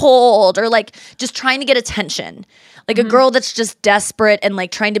always cold. Or like just trying to get attention. Like a girl that's just desperate and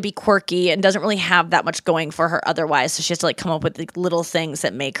like trying to be quirky and doesn't really have that much going for her otherwise. So she has to like come up with like little things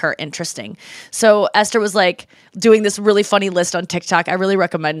that make her interesting. So Esther was like doing this really funny list on TikTok. I really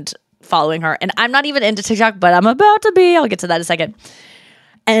recommend following her. And I'm not even into TikTok, but I'm about to be. I'll get to that in a second.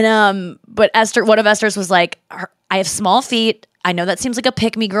 And but one of Esther's was like, I have small feet. I know that seems like a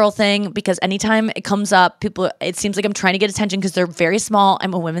pick-me girl thing because anytime it comes up, it seems like I'm trying to get attention because they're very small.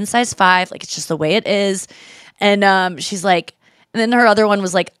 I'm a women's size 5. Like, it's just the way it is. And she's like, and then her other one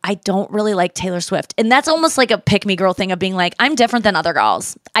was like, I don't really like Taylor Swift. And that's almost like a pick-me girl thing of being like, I'm different than other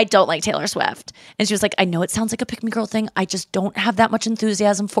girls. I don't like Taylor Swift. And she was like, I know it sounds like a pick-me girl thing. I just don't have that much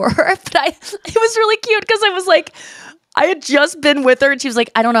enthusiasm for her. But it was really cute because I was like, I had just been with her and she was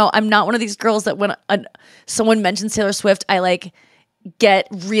like, I don't know. I'm not one of these girls that when someone mentions Taylor Swift, I like get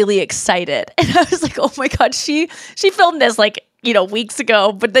really excited. And I was like, oh my God, she filmed this like, weeks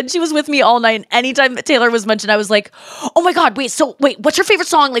ago, but then she was with me all night. And anytime Taylor was mentioned, I was like, oh my God, wait, what's your favorite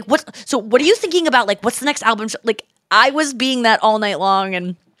song? Like, what are you thinking about? Like, what's the next album? Like, I was being that all night long,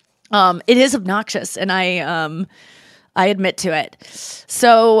 and it is obnoxious. And I admit to it.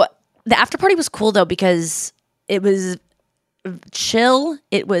 So the after party was cool though, because it was chill.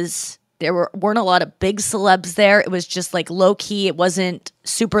 There weren't a lot of big celebs there. It was just like low key. It wasn't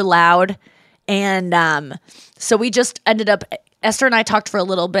super loud. And so we just ended up, Esther and I talked for a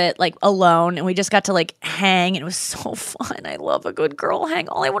little bit like alone, and we just got to like hang, and it was so fun. I love a good girl hang.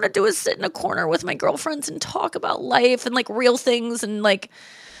 All I want to do is sit in a corner with my girlfriends and talk about life and like real things and like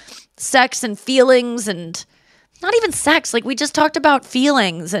sex and feelings, and not even sex. Like, we just talked about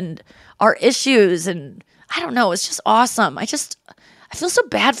feelings and our issues, and I don't know. It's just awesome. I feel so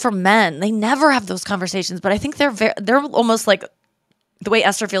bad for men. They never have those conversations, but I think they're almost like the way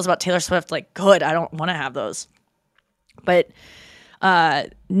Esther feels about Taylor Swift. Like, good. I don't want to have those. But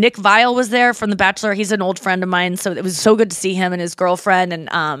Nick Viall was there from The Bachelor. He's an old friend of mine, so it was so good to see him and his girlfriend. And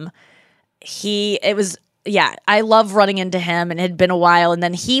I love running into him, and it had been a while. And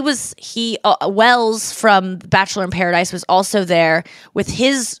then Wells from Bachelor in Paradise was also there with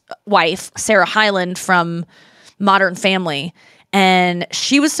his wife, Sarah Hyland from Modern Family. And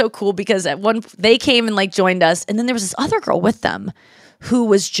she was so cool because they came and like joined us. And then there was this other girl with them who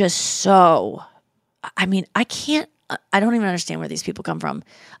was just so, I mean, I don't even understand where these people come from.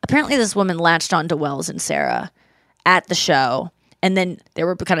 Apparently this woman latched on to Wells and Sarah at the show And then there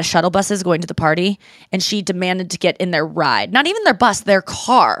were kind of shuttle buses going to the party, and she demanded to get in their ride. Not even their bus, their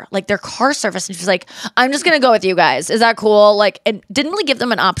car, like their car service. And she's like, I'm just going to go with you guys. Is that cool? Like, and didn't really give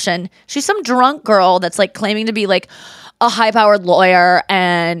them an option. She's some drunk girl that's like claiming to be like a high-powered lawyer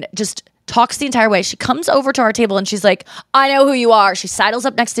and just talks the entire way. She comes over to our table and she's like, I know who you are. She sidles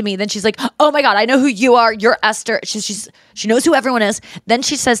up next to me. Then she's like, oh my God, I know who you are. You're Esther. She knows who everyone is. Then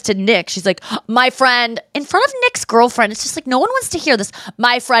she says to Nick, she's like, my friend, in front of Nick's girlfriend. It's just like, no one wants to hear this.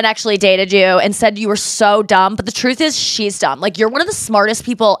 My friend actually dated you and said you were so dumb. But the truth is she's dumb. Like, you're one of the smartest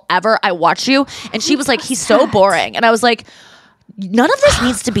people ever. I watch you. And she was like, he's so boring. And I was like, none of this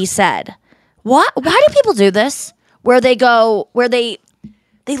needs to be said. What? Why do people do this?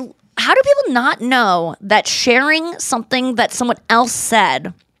 How do people not know that sharing something that someone else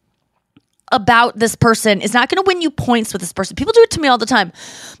said about this person is not going to win you points with this person? People do it to me all the time.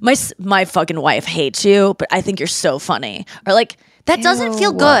 My fucking wife hates you, but I think you're so funny. Or like, that doesn't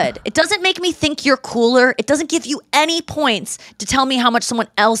feel good. It doesn't make me think you're cooler. It doesn't give you any points to tell me how much someone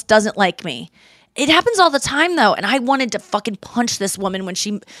else doesn't like me. It happens all the time, though, and I wanted to fucking punch this woman when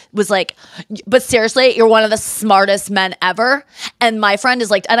she was like, but seriously, you're one of the smartest men ever. And my friend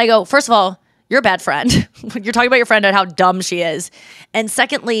is like, and I go, first of all, you're a bad friend. You're talking about your friend and how dumb she is. And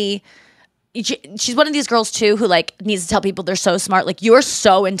secondly, she's one of these girls, too, who like needs to tell people they're so smart. Like, you're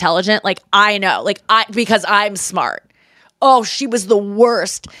so intelligent. Like, I know. Like, because I'm smart. Oh, she was the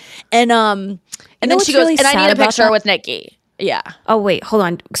worst. And then she goes, really, and I need a picture with Nikki. Yeah. Oh, wait, hold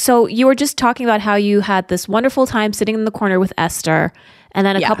on. So you were just talking about how you had this wonderful time sitting in the corner with Esther, and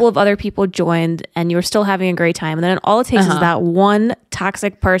then a couple of other people joined, and you were still having a great time. And then all it takes is that one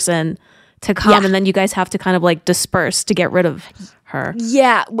toxic person to come, and then you guys have to kind of like disperse to get rid of her.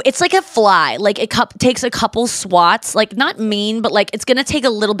 Yeah. It's like a fly. Like, it takes a couple swats. Like, not mean, but like it's going to take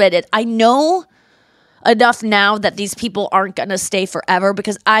a little bit. I know enough now that these people aren't going to stay forever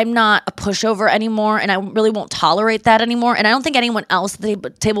because I'm not a pushover anymore, and I really won't tolerate that anymore. And I don't think anyone else at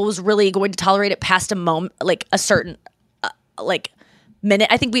the table was really going to tolerate it past a moment, like a certain like minute.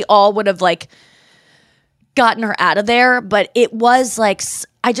 I think we all would have like gotten her out of there, but it was like,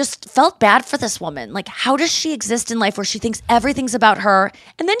 I just felt bad for this woman. Like, how does she exist in life where she thinks everything's about her?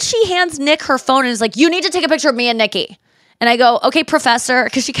 And then she hands Nick her phone and is like, you need to take a picture of me and Nikki. And I go, okay, professor,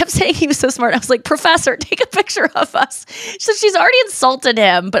 because she kept saying he was so smart. I was like, professor, take a picture of us. So she's already insulted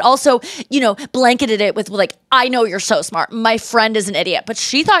him, but also, blanketed it with like, I know you're so smart. My friend is an idiot, but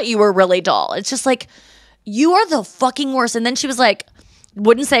she thought you were really dull. It's just like, you are the fucking worst. And then she was like,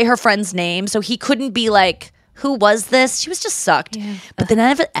 wouldn't say her friend's name. So he couldn't be like, who was this? She was just sucked. Yeah. But then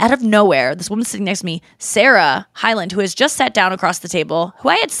out of nowhere, this woman sitting next to me, Sarah Hyland, who has just sat down across the table, who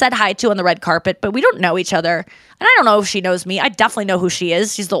I had said hi to on the red carpet, but we don't know each other. And I don't know if she knows me. I definitely know who she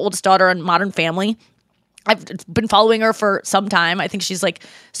is. She's the oldest daughter in Modern Family. I've been following her for some time. I think she's like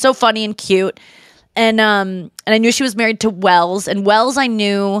so funny and cute. And I knew she was married to Wells. And Wells I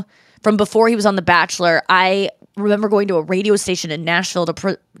knew from before he was on The Bachelor. I remember going to a radio station in Nashville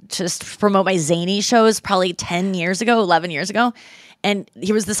to promote my zany shows probably 11 years ago. And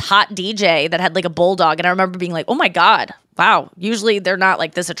he was this hot DJ that had like a bulldog. And I remember being like, oh my God, wow. Usually they're not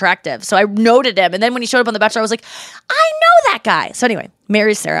like this attractive. So I noted him. And then when he showed up on The Bachelor, I was like, I know that guy. So anyway,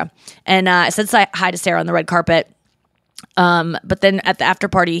 marries Sarah. And I said hi to Sarah on the red carpet. But then at the after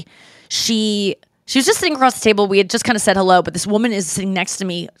party, she was just sitting across the table. We had just kind of said hello, but this woman is sitting next to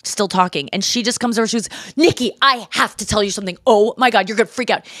me still talking. And she just comes over. She was, Nikki, I have to tell you something. Oh my God, you're going to freak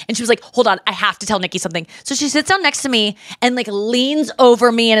out. And she was like, hold on, I have to tell Nikki something. So she sits down next to me and like leans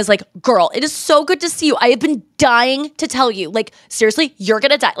over me and is like, girl, it is so good to see you. I have been dying to tell you. Like, seriously, you're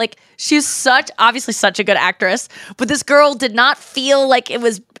going to die. Like, she's obviously such a good actress, but this girl did not feel like it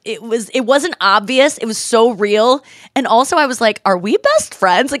wasn't obvious. It was so real. And also I was like, are we best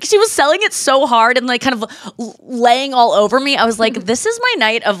friends? Like, she was selling it so hard and like kind of laying all over me. I was like, this is my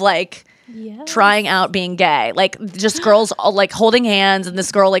night of like trying out being gay. Like, just girls all like holding hands and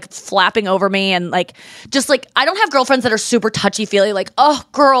this girl like flapping over me and like, just like, I don't have girlfriends that are super touchy-feely, like, oh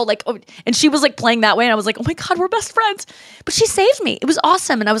girl, like, oh. And she was like playing that way. And I was like, oh my God, we're best friends. But she saved me. It was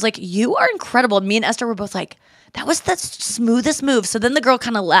awesome. And I was like, you are incredible. And me and Esther were both like, that was the smoothest move. So then the girl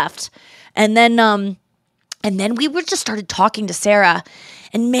kind of left. And then we just started talking to Sarah.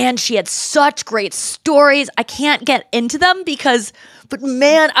 And man, she had such great stories. I can't get into them but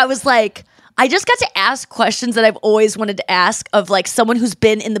man, I was like, I just got to ask questions that I've always wanted to ask of like someone who's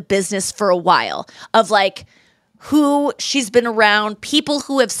been in the business for a while, of like who she's been around, people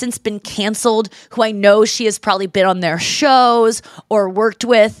who have since been canceled, who I know she has probably been on their shows or worked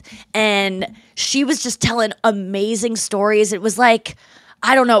with. And she was just telling amazing stories. It was like,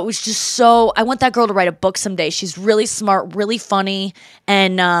 I don't know. It was just so, I want that girl to write a book someday. She's really smart, really funny.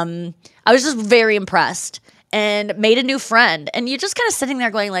 And I was just very impressed and made a new friend. And you're just kind of sitting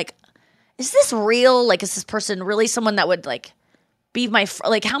there going like, is this real? Like, is this person really someone that would like be my,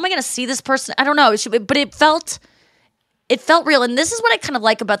 like, how am I going to see this person? I don't know. But it felt real. And this is what I kind of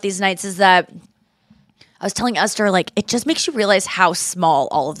like about these nights is that I was telling Esther, like, it just makes you realize how small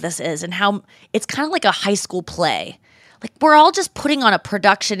all of this is and how it's kind of like a high school play. Like, we're all just putting on a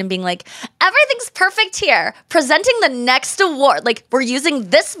production and being like, everything's perfect here. Presenting the next award. Like, we're using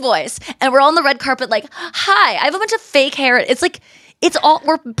this voice and we're all on the red carpet like, hi, I have a bunch of fake hair. It's like, it's all,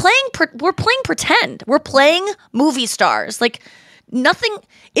 we're playing pretend. We're playing movie stars. Like, nothing,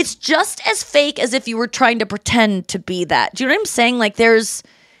 it's just as fake as if you were trying to pretend to be that. Do you know what I'm saying? Like,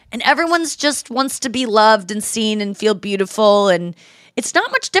 and everyone's just wants to be loved and seen and feel beautiful, and it's not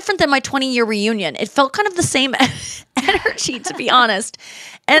much different than my 20-year reunion. It felt kind of the same energy, to be honest.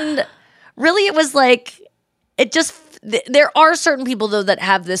 And really, it was like, there are certain people, though, that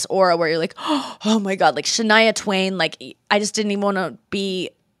have this aura where you're like, oh my God, like Shania Twain, like I just didn't want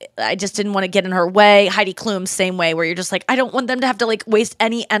to get in her way. Heidi Klum, same way, where you're just like, I don't want them to have to like waste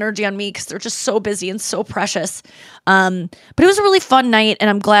any energy on me because they're just so busy and so precious. But it was a really fun night, and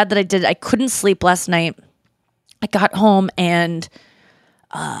I'm glad that I did. I couldn't sleep last night. I got home and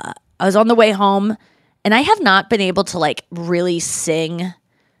I was on the way home, and I have not been able to like really sing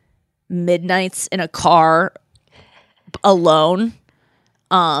midnights in a car alone.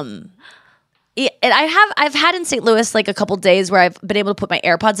 And I've had in St. Louis like a couple days where I've been able to put my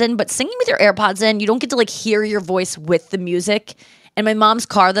AirPods in, but singing with your AirPods in, you don't get to like hear your voice with the music. And my mom's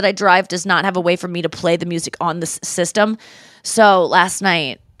car that I drive does not have a way for me to play the music on the system. So last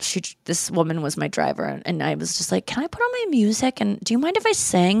night, this woman was my driver, and I was just like, can I put on my music? And do you mind if I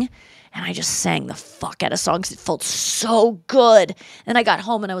sing? And I just sang the fuck out of songs. It felt so good. And I got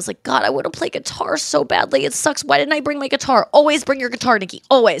home and I was like, God, I want to play guitar so badly. It sucks. Why didn't I bring my guitar? Always bring your guitar, Nikki.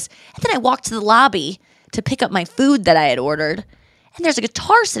 Always. And then I walked to the lobby to pick up my food that I had ordered. And there's a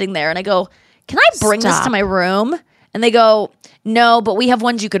guitar sitting there. And I go, can I bring this to my room? And they go, no, but we have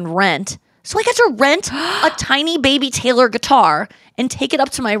ones you can rent. So I got to rent a tiny baby Taylor guitar and take it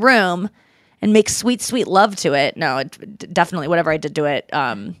up to my room and make sweet, sweet love to it. No, definitely whatever I did to it,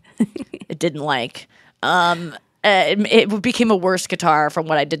 it didn't like. It became a worse guitar from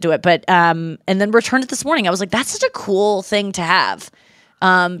what I did to it. But and then returned it this morning. I was like, that's such a cool thing to have.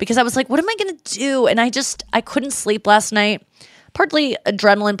 Because I was like, what am I going to do? And I couldn't sleep last night. Partly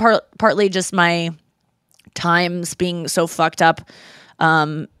adrenaline, partly just my times being so fucked up.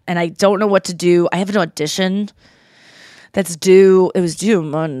 And I don't know what to do. I have an audition that's due. It was due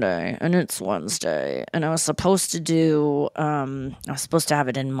Monday, and it's Wednesday. And I was supposed to have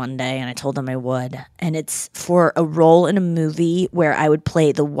it in Monday, and I told them I would. And it's for a role in a movie where I would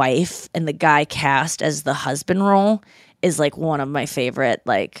play the wife, and the guy cast as the husband role is like one of my favorite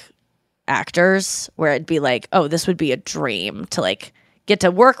like actors, where it'd be like, oh, this would be a dream to like get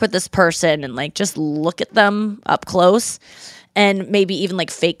to work with this person and like just look at them up close. And maybe even like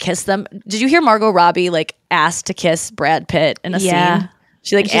fake kiss them. Did you hear Margot Robbie like asked to kiss Brad Pitt in a scene?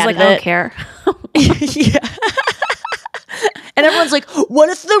 She's like, I don't care. Yeah. And everyone's like, what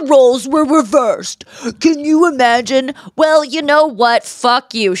if the roles were reversed? Can you imagine? Well, you know what?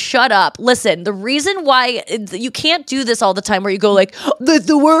 Fuck you. Shut up. Listen, the reason why you can't do this all the time where you go like, if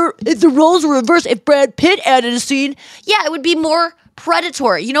the roles were reversed, if Brad Pitt added a scene, yeah, it would be more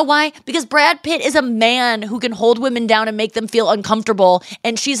predatory. You know why? Because Brad Pitt is a man who can hold women down and make them feel uncomfortable,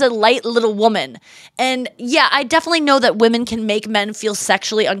 and she's a light little woman. And yeah, I definitely know that women can make men feel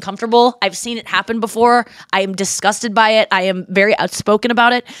sexually uncomfortable. I've seen it happen before. I am disgusted by it. I am very outspoken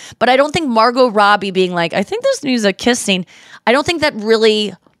about it. But I don't think Margot Robbie being like, I think this needs a kiss scene, I don't think that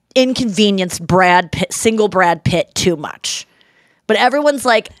really inconvenienced single Brad Pitt too much. But everyone's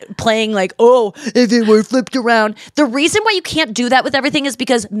like playing like, oh, if it were flipped around. The reason why you can't do that with everything is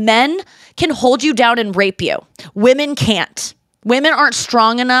because men can hold you down and rape you. Women can't. Women aren't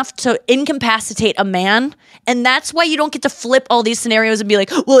strong enough to incapacitate a man. And that's why you don't get to flip all these scenarios and be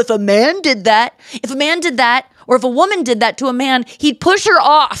like, well, if a man did that, or if a woman did that to a man, he'd push her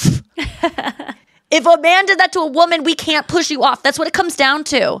off. If a man did that to a woman, we can't push you off. That's what it comes down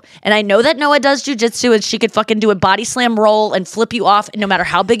to. And I know that Noah does jujitsu and she could fucking do a body slam roll and flip you off no matter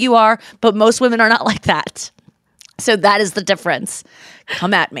how big you are. But most women are not like that. So that is the difference.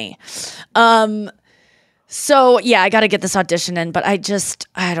 Come at me. So yeah, I got to get this audition in. But I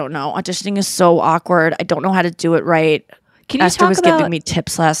don't know. Auditioning is so awkward. I don't know how to do it right. Esther was giving me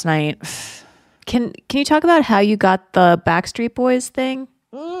tips last night. Can you talk about how you got the Backstreet Boys thing?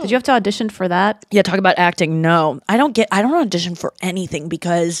 Did you have to audition for that? Yeah, talk about acting. No, I don't audition for anything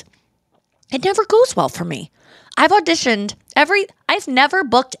because it never goes well for me. I've never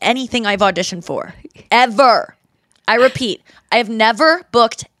booked anything I've auditioned for. Ever. I repeat, I've never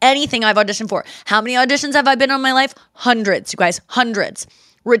booked anything I've auditioned for. How many auditions have I been on in my life? Hundreds, you guys, hundreds.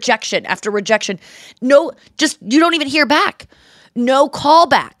 Rejection after rejection. No, just, you don't even hear back. No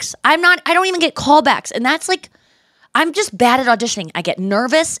callbacks. I don't even get callbacks. And that's like, I'm just bad at auditioning. I get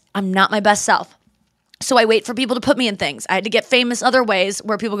nervous. I'm not my best self. So I wait for people to put me in things. I had to get famous other ways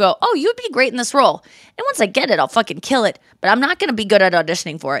where people go, oh, you'd be great in this role. And once I get it, I'll fucking kill it. But I'm not going to be good at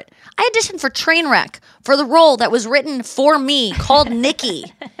auditioning for it. I auditioned for Trainwreck for the role that was written for me called Nikki.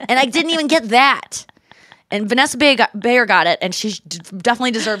 And I didn't even get that. And Vanessa Bayer got it, and she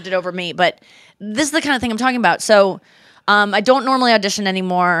definitely deserved it over me. But this is the kind of thing I'm talking about. So I don't normally audition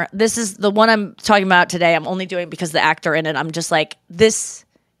anymore. This is the one I'm talking about today. I'm only doing because the actor in it. I'm just like, this,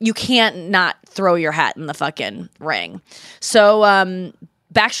 you can't not throw your hat in the fucking ring. So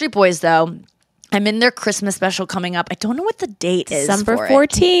Backstreet Boys, though, I'm in their Christmas special coming up. I don't know what the date is. December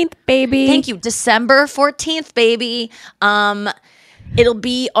 14th, baby. Thank you. December 14th, baby. It'll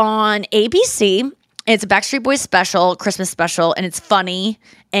be on ABC. It's a Backstreet Boys special, Christmas special, and it's funny.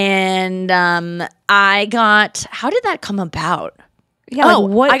 And how did that come about? Yeah,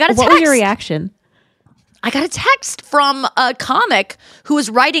 I got a text. What was your reaction? I got a text from a comic who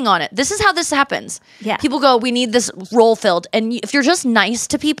was writing on it. This is how this happens. Yeah. People go, we need this role filled. And if you're just nice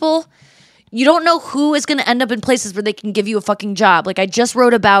to people, you don't know who is going to end up in places where they can give you a fucking job. Like I just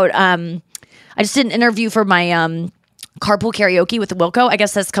wrote about, I just did an interview for my Carpool Karaoke with Wilco. I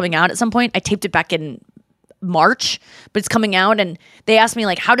guess that's coming out at some point. I taped it back in March, but it's coming out. And they asked me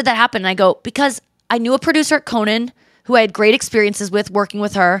like, how did that happen? And I go, because I knew a producer at Conan who I had great experiences with working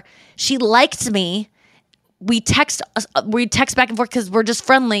with her. She liked me. We text back and forth because we're just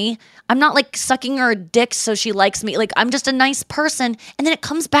friendly. I'm not like sucking her dick so she likes me. Like I'm just a nice person. And then it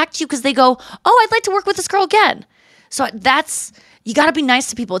comes back to you because they go, oh, I'd like to work with this girl again. So you got to be nice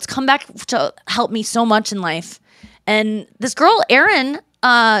to people. It's come back to help me so much in life. And this girl, Erin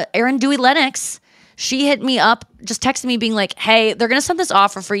Dewey Lennox, she hit me up, just texted me being like, hey, they're going to send this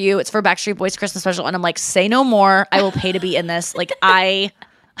offer for you. It's for Backstreet Boys Christmas special. And I'm like, say no more. I will pay to be in this. Like I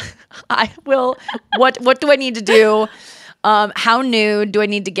will. What do I need to do? How nude do I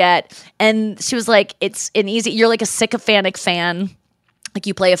need to get? And she was like, you're like a sycophantic fan. Like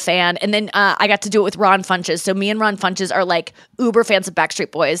you play a fan. And then I got to do it with Ron Funches. So me and Ron Funches are like uber fans of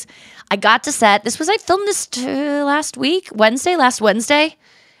Backstreet Boys. I got to set. I filmed this last Wednesday.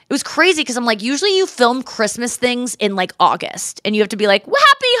 It was crazy because I'm like, usually you film Christmas things in like August and you have to be like, well,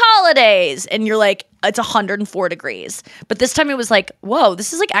 happy holidays. And you're like, it's 104 degrees. But this time it was like, whoa,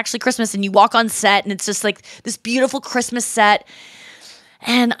 this is like actually Christmas. And you walk on set and it's just like this beautiful Christmas set.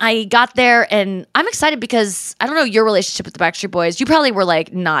 And I got there and I'm excited because I don't know your relationship with the Backstreet Boys. You probably were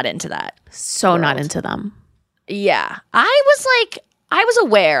like not into that. So world. Not into them. Yeah. I was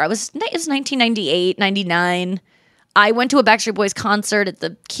aware. It was 1998, 99. I went to a Backstreet Boys concert at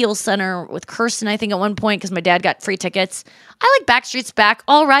the Kiel Center with Kirsten, I think, at one point because my dad got free tickets. I like Backstreet's Back.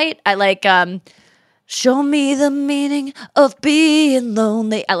 All right. I like Show Me the Meaning of Being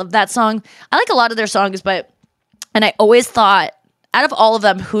Lonely. I love that song. I like a lot of their songs, and I always thought, out of all of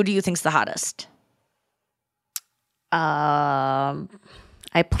them, who do you think's the hottest? I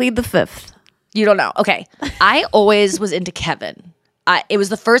plead the fifth. You don't know. Okay. I always was into Kevin. It was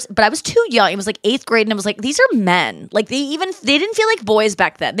the first, but I was too young. It was like 8th grade, and I was like, these are men. Like they didn't feel like boys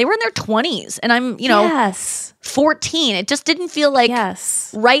back then. They were in their 20s, and I'm, 14. It just didn't feel like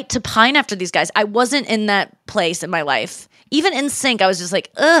right to pine after these guys. I wasn't in that place in my life. Even NSYNC, I was just like,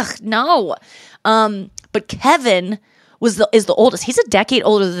 ugh, no. But Kevin is the oldest. He's a decade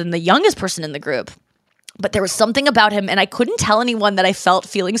older than the youngest person in the group. But there was something about him, and I couldn't tell anyone that I felt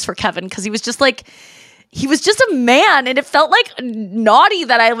feelings for Kevin because he was just a man, and it felt like naughty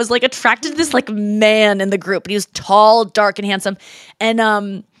that I was like attracted to this like man in the group. And he was tall, dark, and handsome.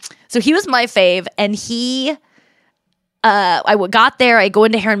 And so he was my fave. And I got there, I go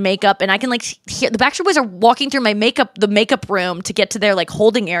into hair and makeup, and I can like hear the Backstreet Boys are walking through the makeup room to get to their like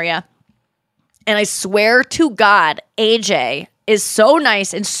holding area. And I swear to God, AJ is so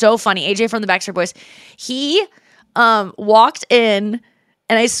nice and so funny. AJ from the Backstreet Boys. He walked in.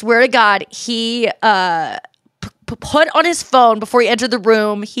 And I swear to God, he put on his phone before he entered the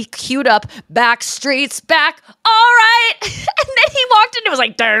room. He queued up Backstreet's Back. All right. And then he walked into was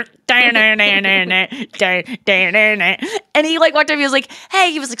like, and he like walked up. He was like,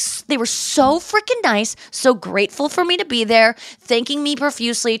 hey, he was like, they were so freaking nice, so grateful for me to be there, thanking me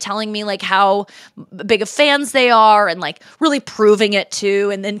profusely, telling me like how big of fans they are, and like really proving it too.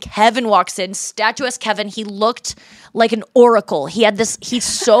 And then Kevin walks in, statuesque Kevin. He looked like an oracle. He's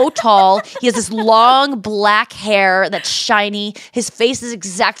so tall. He has this long black hair that's shiny. His face is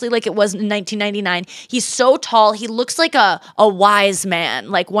exactly like it was in 1999. He's so tall. He looks like a wise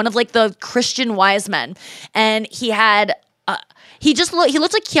man, like one of like the Christian wise men. And he looked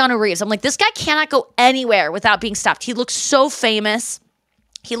like Keanu Reeves. I'm like, this guy cannot go anywhere without being stopped. He looks so famous.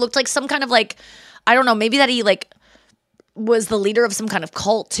 He looked like some kind of like, I don't know, maybe that he like was the leader of some kind of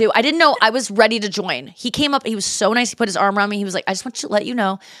cult too. I didn't know. I was ready to join. He came up. He was so nice. He put his arm around me. He was like, I just want to let you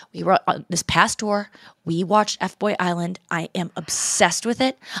know, we were on this past tour. We watched F-Boy Island. I am obsessed with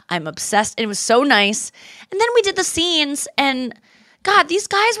it. I'm obsessed. And it was so nice. And then we did the scenes, and God, these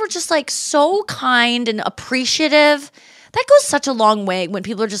guys were just like so kind and appreciative. That goes such a long way when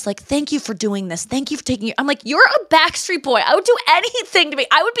people are just like, thank you for doing this. Thank you for taking it. I'm like, you're a Backstreet Boy. I would do anything to be.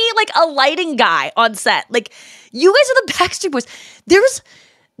 I would be like a lighting guy on set. Like, you guys are the Backstreet Boys.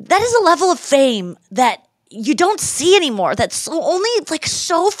 That is a level of fame that you don't see anymore. That's only like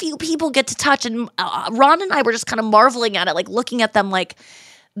so few people get to touch. And Ron and I were just kind of marveling at it, like looking at them like,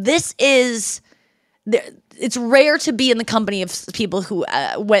 it's rare to be in the company of people who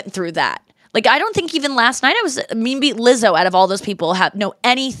went through that. Like, I don't think even last night maybe Lizzo out of all those people know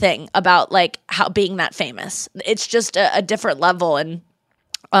anything about like how being that famous. It's just a different level. And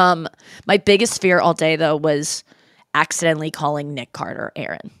my biggest fear all day though was accidentally calling Nick Carter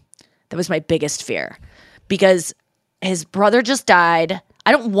Aaron. That was my biggest fear because his brother just died.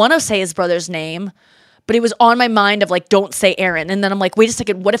 I don't want to say his brother's name, but it was on my mind of like, don't say Aaron. And then I'm like, wait a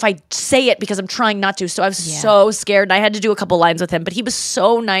second, what if I say it because I'm trying not to? So I was so scared, and I had to do a couple lines with him, but he was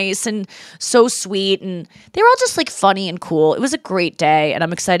so nice and so sweet, and they were all just like funny and cool. It was a great day, and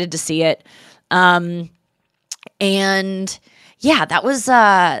I'm excited to see it. And yeah,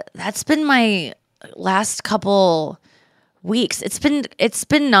 that's been my last couple weeks. It's been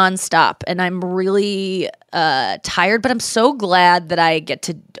nonstop, and I'm really tired, but I'm so glad that I get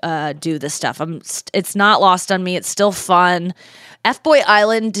to do this stuff. It's not lost on me. It's still fun. F-Boy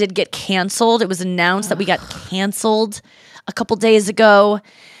Island did get canceled. It was announced that we got canceled a couple days ago.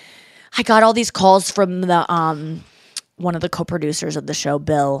 I got all these calls from the one of the co-producers of the show,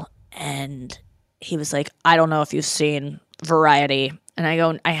 Bill, and he was like, I don't know if you've seen Variety. And I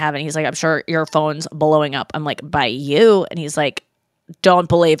go, I haven't. He's like, I'm sure your phone's blowing up. I'm like, by you? And he's like, don't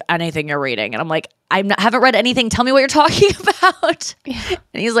believe anything you're reading. And I'm like, haven't read anything. Tell me what you're talking about. Yeah.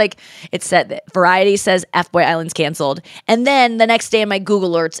 And he's like, it said that Variety says F-Boy Island's canceled. And then the next day in my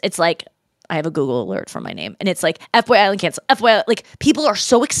Google alerts, it's like, I have a Google alert for my name. And it's like, F-Boy Island canceled. F-Boy Island. Like, people are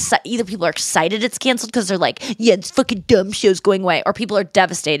so excited. Either people are excited it's canceled because they're like, yeah, this fucking dumb show's going away. Or people are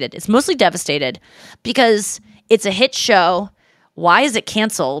devastated. It's mostly devastated because it's a hit show. Why is it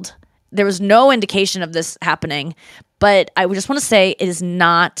canceled? There was no indication of this happening, but I just want to say it is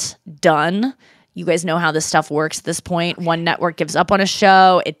not done. You guys know how this stuff works at this point. One network gives up on a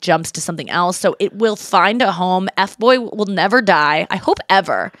show, it jumps to something else, so it will find a home. F-Boy will never die. I hope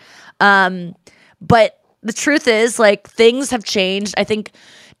ever. But the truth is, like, things have changed. I think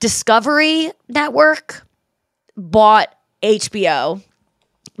Discovery Network bought HBO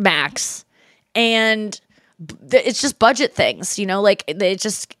Max, and it's just budget things, you know, like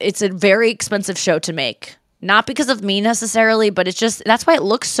it's a very expensive show to make. Not because of me necessarily, but it's just, that's why it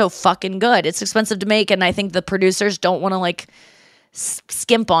looks so fucking good. It's expensive to make, and I think the producers don't want to like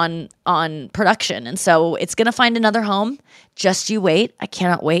skimp on production. And so it's going to find another home. Just you wait. I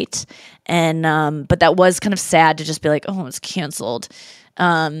cannot wait. And but that was kind of sad to just be like, oh, it's canceled.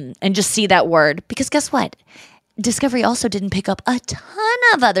 And just see that word, because guess what? Discovery also didn't pick up a ton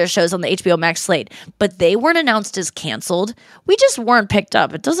of other shows on the HBO Max slate, but they weren't announced as canceled. We just weren't picked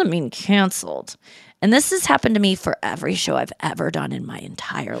up. It doesn't mean canceled. And this has happened to me for every show I've ever done in my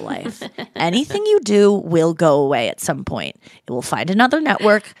entire life. Anything you do will go away at some point. It will find another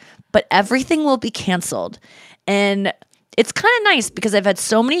network, but everything will be canceled. And it's kind of nice because I've had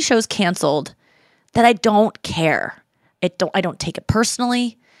so many shows canceled that I don't care. I don't take it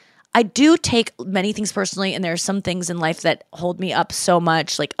personally. I do take many things personally, and there are some things in life that hold me up so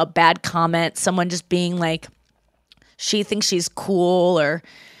much, like a bad comment, someone just being like, she thinks she's cool, or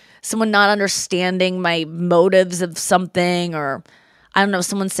someone not understanding my motives of something, or I don't know,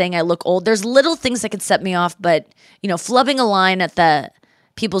 someone saying I look old. There's little things that could set me off, but, you know, flubbing a line at the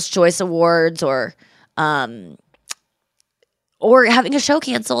People's Choice Awards or having a show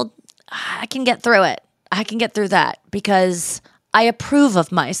canceled, I can get through it. I can get through that because I approve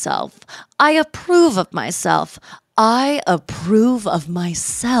of myself. I approve of myself. I approve of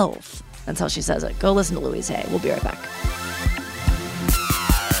myself. That's how she says it. Go listen to Louise Hay. We'll be right back.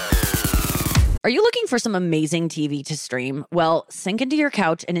 Are you looking for some amazing TV to stream? Well, sink into your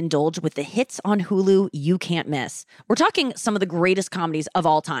couch and indulge with the hits on Hulu you can't miss. We're talking some of the greatest comedies of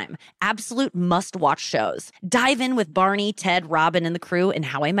all time. Absolute must-watch shows. Dive in with Barney, Ted, Robin, and the crew in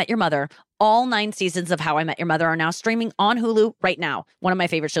How I Met Your Mother. All 9 seasons of How I Met Your Mother are now streaming on Hulu right now. One of my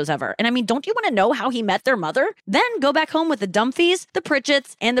favorite shows ever. And I mean, don't you want to know how he met their mother? Then go back home with the Dumfies, the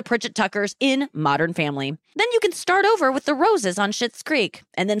Pritchetts, and the Pritchett Tuckers in Modern Family. Then you can start over with the Roses on Schitt's Creek.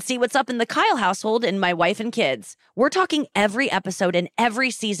 And then see what's up in the Kyle household in My Wife and Kids. We're talking every episode and every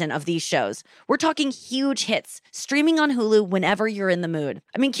season of these shows. We're talking huge hits, streaming on Hulu whenever you're in the mood.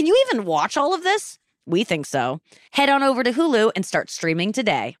 I mean, can you even watch all of this? We think so. Head on over to Hulu and start streaming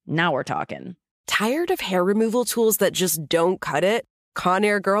today. Now we're talking. Tired of hair removal tools that just don't cut it?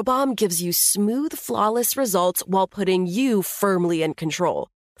 Conair Girl Bomb gives you smooth, flawless results while putting you firmly in control.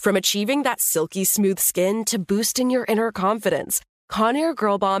 From achieving that silky smooth skin to boosting your inner confidence, Conair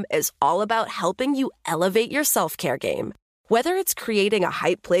Girl Bomb is all about helping you elevate your self-care game. Whether it's creating a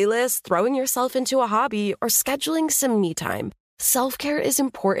hype playlist, throwing yourself into a hobby, or scheduling some me time, self-care is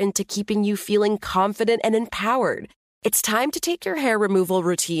important to keeping you feeling confident and empowered. It's time to take your hair removal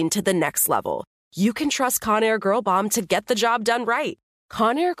routine to the next level. You can trust Conair Girl Bomb to get the job done right.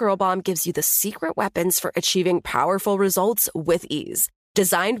 Conair Girl Bomb gives you the secret weapons for achieving powerful results with ease.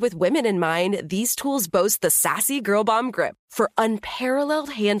 Designed with women in mind, these tools boast the sassy Girl Bomb grip for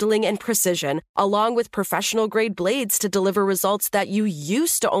unparalleled handling and precision, along with professional-grade blades to deliver results that you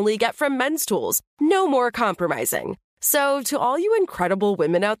used to only get from men's tools. No more compromising. So, to all you incredible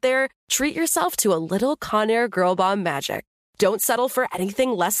women out there, treat yourself to a little Conair Girl Bomb magic. Don't settle for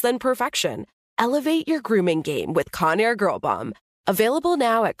anything less than perfection. Elevate your grooming game with Conair Girl Bomb. Available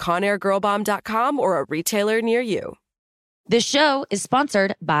now at ConairGirlBomb.com or a retailer near you. This show is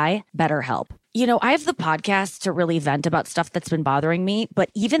sponsored by BetterHelp. You know, I have the podcast to really vent about stuff that's been bothering me, but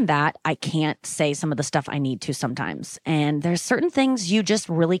even that, I can't say some of the stuff I need to sometimes. And there's certain things you just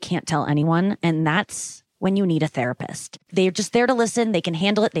really can't tell anyone, and that's when you need a therapist. They're just there to listen. They can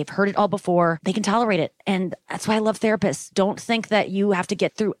handle it. They've heard it all before. They can tolerate it. And that's why I love therapists. Don't think that you have to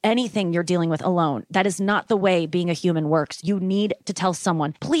get through anything you're dealing with alone. That is not the way being a human works. You need to tell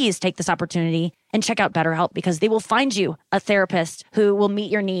someone. Please take this opportunity and check out BetterHelp because they will find you a therapist who will meet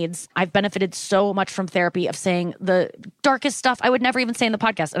your needs. I've benefited so much from therapy of saying the darkest stuff I would never even say in the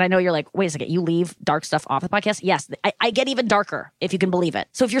podcast. And I know you're like, wait a second, you leave dark stuff off the podcast? Yes, I get even darker, if you can believe it.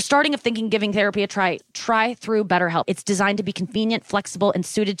 So if you're starting of thinking giving therapy a try through BetterHelp. It's designed to be convenient, flexible, and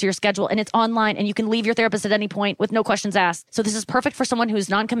suited to your schedule. And it's online, and you can leave your therapist at any point with no questions asked. So this is perfect for someone who's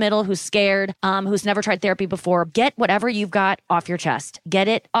non-committal, who's scared, who's never tried therapy before. Get whatever you've got off your chest. Get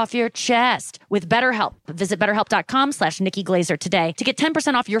it off your chest with BetterHelp. Visit BetterHelp.com/Nikki Glazer today to get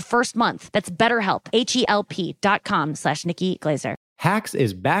 10% off your first month. That's BetterHelp, HELP.com/Nikki Glazer. Hacks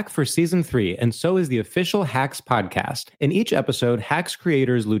is back for season 3, and so is the official Hacks podcast. In each episode, Hacks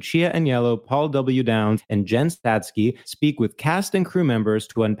creators Lucia Aniello, Paul W. Downs, and Jen Statsky speak with cast and crew members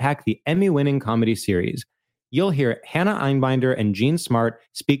to unpack the Emmy-winning comedy series. You'll hear Hannah Einbinder and Jean Smart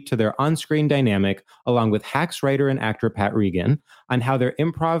speak to their on-screen dynamic, along with Hacks writer and actor Pat Regan, on how their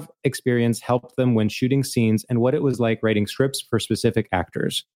improv experience helped them when shooting scenes and what it was like writing scripts for specific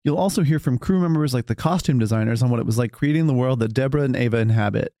actors. You'll also hear from crew members like the costume designers on what it was like creating the world that Deborah and Ava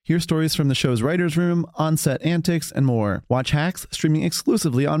inhabit. Hear stories from the show's writer's room, on-set antics, and more. Watch Hacks streaming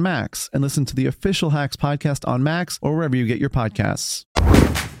exclusively on Max, and listen to the official Hacks podcast on Max or wherever you get your podcasts.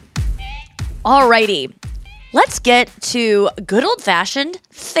 Alrighty. Let's get to good old-fashioned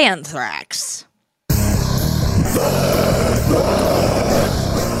Fanthrax.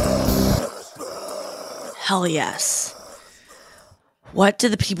 Hell yes. What do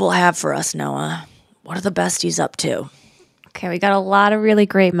the people have for us, Noah? What are the besties up to? Okay, we got a lot of really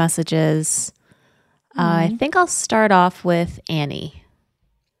great messages. I think I'll start off with Annie.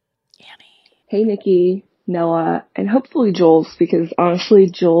 Hey, Nikki, Noah, and hopefully Jules, because honestly,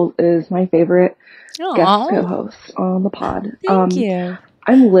 Jules is my favorite guest co-host on the pod. Thank you.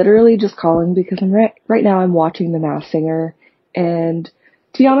 I'm literally just calling because I'm right now I'm watching The Masked Singer, and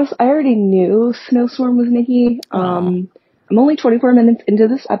to be honest, I already knew Snowstorm was Nikki. I'm only 24 minutes into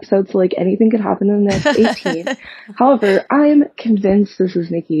this episode, so like anything could happen in the next 18. However, I'm convinced this is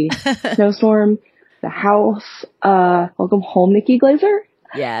Nikki. Snowstorm, the house, welcome home, Nikki Glazer.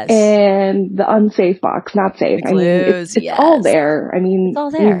 Yes. And the unsafe box, not safe. I mean, it's all there. I mean, it's all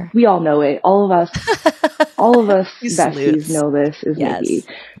there. We all know it. All of us besties know this is Nikki.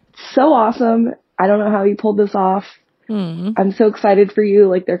 So awesome. I don't know how he pulled this off. I'm so excited for you.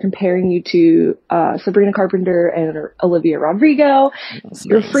 Like, they're comparing you to Sabrina Carpenter and Olivia Rodrigo.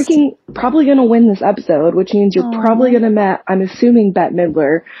 You're freaking probably going to win this episode, which means you're probably going to I'm assuming, Bette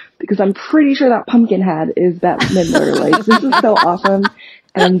Midler, because I'm pretty sure that pumpkin head is Bette Midler. Like, this is so awesome.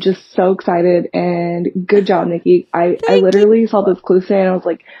 And I'm just so excited, and good job, Nikki. I literally saw this clue today and I was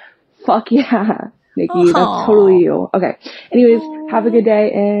like, fuck yeah, Nikki, that's totally you. Okay. Anyways, have a good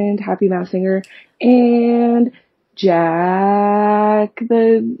day and happy Masked Singer. And Jack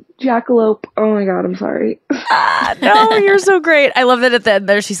the Jackalope. Oh my God, I'm sorry. No, you're so great. I love that at the end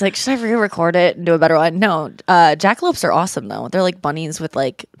there she's like, should I re-record it and do a better one? No, jackalopes are awesome though. They're like bunnies with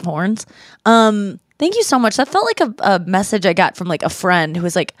like horns. Thank you so much. That felt like a message I got from like a friend who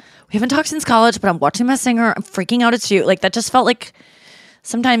was like, we haven't talked since college, but I'm watching Masked Singer. I'm freaking out. It's you. Like, that just felt like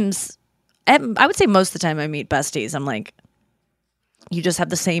sometimes, I would say most of the time I meet besties, I'm like, you just have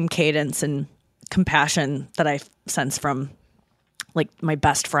the same cadence and compassion that I sense from like my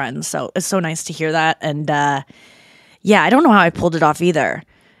best friends. So it's so nice to hear that. And yeah, I don't know how I pulled it off either.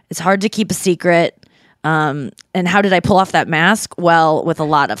 It's hard to keep a secret. And how did I pull off that mask? Well, with a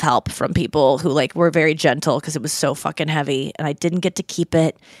lot of help from people who like were very gentle because it was so fucking heavy, and I didn't get to keep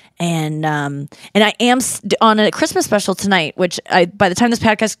it. And I am on a Christmas special tonight, which by the time this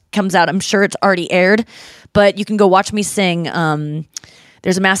podcast comes out, I'm sure it's already aired. But you can go watch me sing.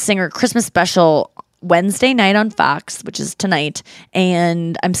 There's a Masked Singer Christmas special Wednesday night on Fox, which is tonight,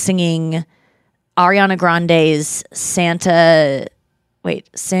 and I'm singing Ariana Grande's Santa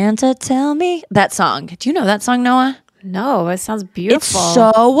Tell Me, that song. Do you know that song, Noah? No, it sounds beautiful. It's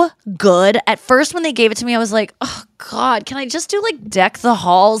so good. At first, when they gave it to me, I was like, oh God, can I just do like Deck the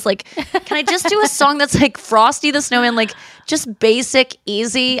Halls? Like, can I just do a song that's like Frosty the Snowman, like just basic,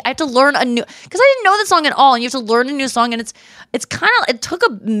 easy? I have to learn a new, because I didn't know the song at all, and you have to learn a new song, and it's kind of, it took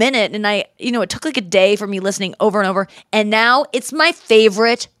a minute, and it took like a day for me listening over and over, and now it's my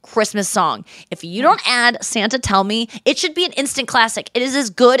favorite Christmas song. If you don't add Santa Tell Me, it should be an instant classic. It is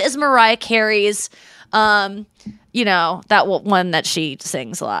as good as Mariah Carey's, that one that she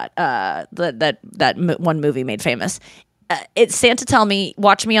sings a lot, that one movie made famous. It's Santa Tell Me.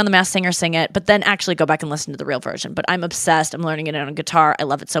 Watch me on The Masked Singer sing it, but then actually go back and listen to the real version. But I'm obsessed. I'm learning it on a guitar. I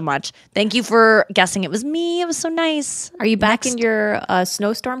love it so much. Thank you for guessing it was me. It was so nice. Are you back in your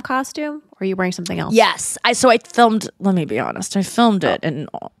snowstorm costume, or are you wearing something else? Yes. I filmed, let me be honest, I filmed it in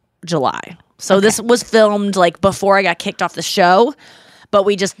July. So This was filmed like before I got kicked off the show, but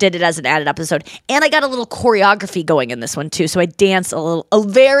we just did it as an added episode. And I got a little choreography going in this one too. So I danced a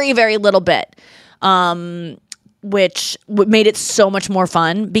very, very little bit, which made it so much more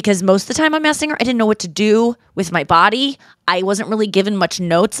fun, because most of the time on Masked Singer, I didn't know what to do with my body. I wasn't really given much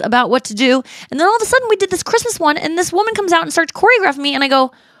notes about what to do. And then all of a sudden we did this Christmas one, and this woman comes out and starts choreographing me, and I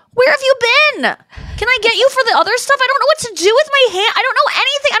go, where have you been? Can I get you for the other stuff? I don't know what to do with my hand. I don't know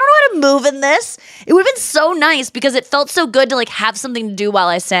anything. I don't know how to move in this. It would have been so nice, because it felt so good to like have something to do while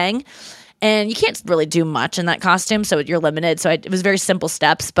I sang. And you can't really do much in that costume, so you're limited. So it was very simple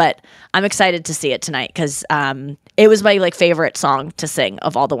steps, but I'm excited to see it tonight, because it was my like favorite song to sing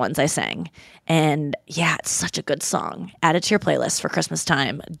of all the ones I sang. And yeah, it's such a good song. Add it to your playlist for Christmas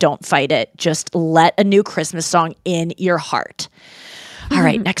time. Don't fight it. Just let a new Christmas song in your heart. All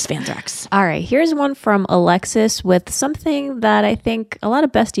right, next Fandrax. All right, here's one from Alexis with something that I think a lot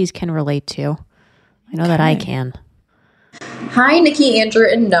of besties can relate to. I know that I can. Hi, Nikki, Andrew,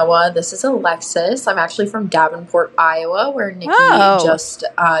 and Noah. This is Alexis. I'm actually from Davenport, Iowa, where Nikki just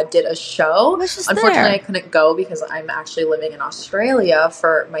did a show. Unfortunately, I couldn't go because I'm actually living in Australia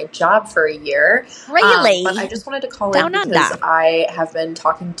for my job for a year. Really? But I just wanted to call in because I have been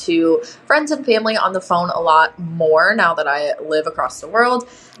talking to friends and family on the phone a lot more now that I live across the world.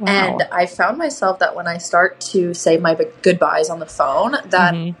 Wow. And I found myself that when I start to say my goodbyes on the phone,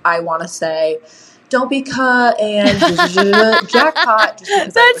 that I want to say, don't be cut and jackpot, just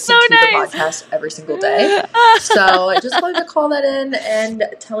because I listen to the podcast every single day. So I just wanted to call that in and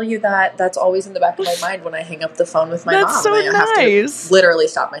tell you that that's always in the back of my mind when I hang up the phone with my mom. That's so I have to literally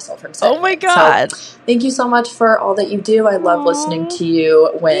stop myself from saying Oh my God. So thank you so much for all that you do. I love listening to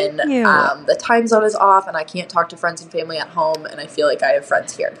you when the time zone is off and I can't talk to friends and family at home, and I feel like I have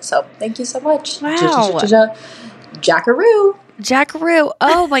friends here. So thank you so much. Wow. Jackaroo. Jackaroo.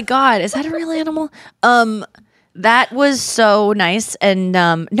 Oh my God. Is that a real animal? That was so nice. And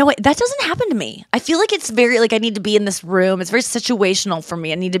no, wait, that doesn't happen to me. I feel like it's very, like I need to be in this room. It's very situational for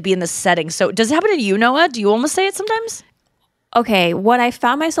me. I need to be in this setting. So does it happen to you, Noah? Do you almost say it sometimes? Okay. What I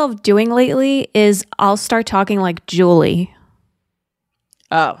found myself doing lately is I'll start talking like Julie.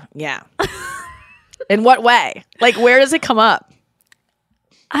 Oh, yeah. In what way? Like, where does it come up?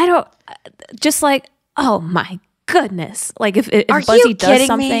 I don't, just like, oh my goodness. Like if Buzzy does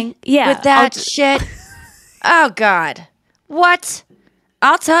something, with that shit. Oh God, what?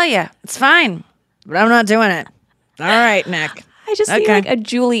 I'll tell you, it's fine, but I'm not doing it. All right, Nick. I just need like a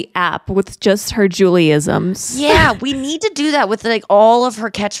Julie app with just her Julieisms. Yeah, we need to do that with like all of her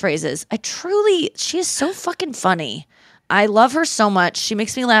catchphrases. She is so fucking funny. I love her so much. She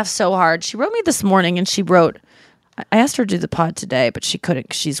makes me laugh so hard. She wrote me this morning and she wrote, I asked her to do the pod today, but she couldn't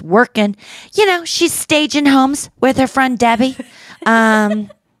because she's working. You know, she's staging homes with her friend Debbie.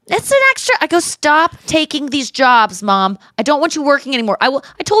 It's an extra. I go, stop taking these jobs, Mom. I don't want you working anymore. I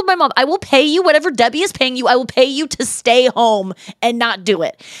told my mom, I will pay you whatever Debbie is paying you. I will pay you to stay home and not do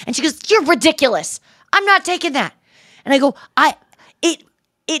it. And she goes, you're ridiculous. I'm not taking that. And I go,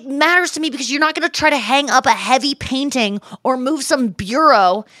 it matters to me because you're not going to try to hang up a heavy painting or move some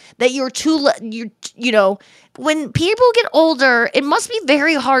bureau that when people get older, it must be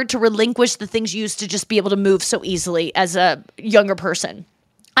very hard to relinquish the things you used to just be able to move so easily as a younger person.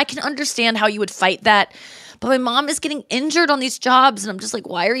 I can understand how you would fight that, but my mom is getting injured on these jobs, and I'm just like,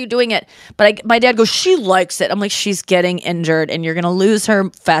 why are you doing it? But my dad goes, she likes it. I'm like, she's getting injured, and you're going to lose her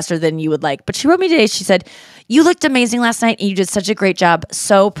faster than you would like. But she wrote me today. She said, you looked amazing last night, and you did such a great job.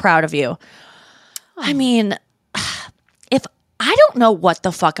 So proud of you. I mean, if I don't know what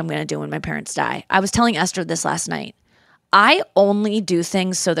the fuck I'm going to do when my parents die. I was telling Esther this last night. I only do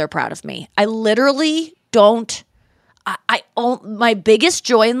things so they're proud of me. I literally don't. My biggest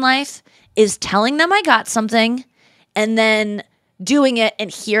joy in life is telling them I got something and then doing it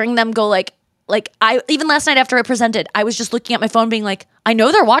and hearing them go like even last night after I presented, I was just looking at my phone being like, I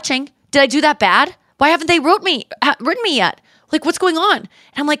know they're watching. Did I do that bad? Why haven't they written me yet? Like, what's going on? And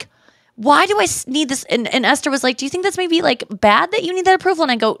I'm like, why do I need this? And Esther was like, do you think that's maybe like bad that you need that approval?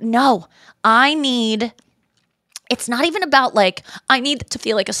 And I go, no, it's not even about like, I need to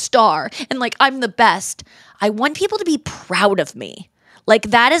feel like a star and like I'm the best. I want people to be proud of me. Like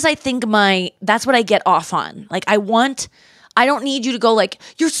that is, I think that's what I get off on. Like I don't need you to go like,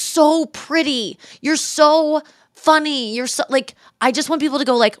 you're so pretty. You're so funny. You're so like, I just want people to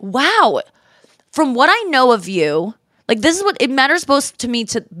go like, wow, from what I know of you, like this is what it matters most to me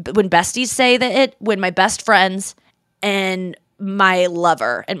when besties say when my best friends and my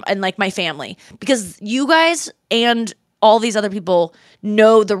lover and like my family, because you guys and all these other people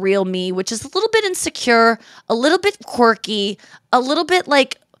know the real me, which is a little bit insecure, a little bit quirky, a little bit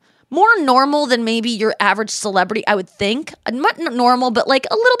like more normal than maybe your average celebrity, I would think. Not normal, but like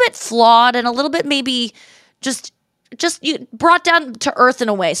a little bit flawed and a little bit maybe just you brought down to earth in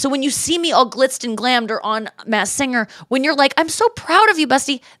a way. So when you see me all glitzed and glammed or on Masked Singer, when you're like, I'm so proud of you,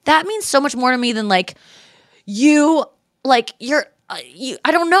 bestie, that means so much more to me than like you, like you're,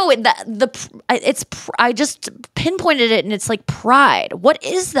 I don't know. I just pinpointed it and it's like pride. What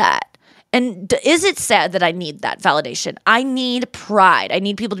is that? And is it sad that I need that validation? I need pride. I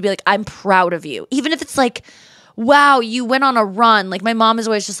need people to be like, I'm proud of you. Even if it's like, wow, you went on a run. Like my mom is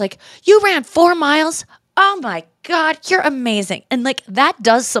always just like, you ran 4 miles. Oh my God, you're amazing. And like that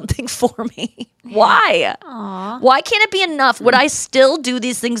does something for me. Why? Aww. Why can't it be enough? Would I still do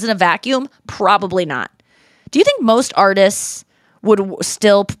these things in a vacuum? Probably not. Do you think most artists would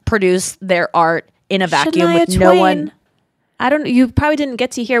still produce their art in a vacuum with no one? I don't know. You probably didn't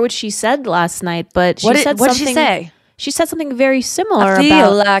get to hear what she said last night, but what did she say? She said something very similar. I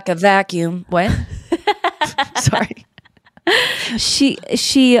feel like a vacuum. What? Sorry. She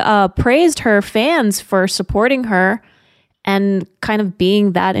praised her fans for supporting her and kind of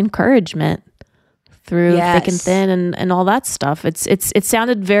being that encouragement through thick and thin and all that stuff. It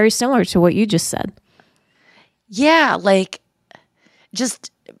sounded very similar to what you just said. Yeah, like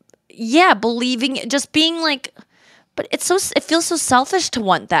believing, just being like, but it feels so selfish to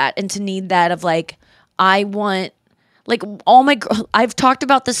want that and to need that of like, I want like I've talked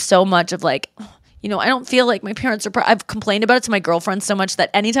about this so much of like, you know, I don't feel like my parents are I've complained about it to my girlfriends so much that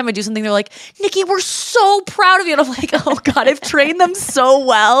anytime I do something, they're like, Nikki, we're so proud of you. And I'm like, oh God, I've trained them so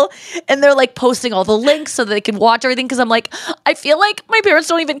well. And they're like posting all the links so that they can watch everything. Cause I'm like, I feel like my parents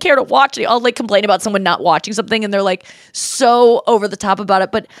don't even care to watch it. I'll like complain about someone not watching something and they're like so over the top about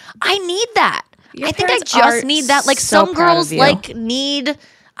it. But I need that. I think I just need that. Like so some girls like need,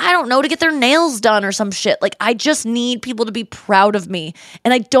 I don't know, to get their nails done or some shit. Like I just need people to be proud of me.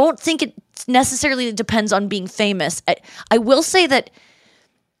 And I don't think it necessarily depends on being famous. I will say that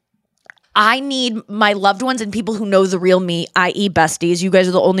I need my loved ones and people who know the real me, i.e. besties. You guys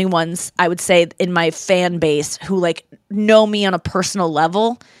are the only ones I would say in my fan base who like know me on a personal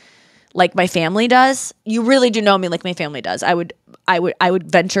level like my family does. You really do know me like my family does. I would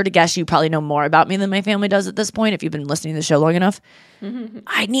venture to guess you probably know more about me than my family does at this point if you've been listening to the show long enough.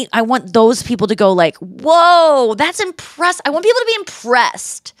 I want those people to go like, whoa, that's impressive. I want people to be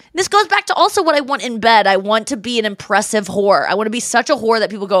impressed. This goes back to also what I want in bed. I want to be an impressive whore. I want to be such a whore that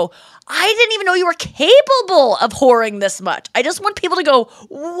people go, I didn't even know you were capable of whoring this much. I just want people to go,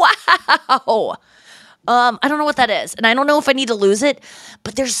 wow. I don't know what that is. And I don't know if I need to lose it,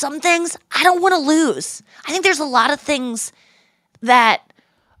 but there's some things I don't want to lose. I think there's a lot of things that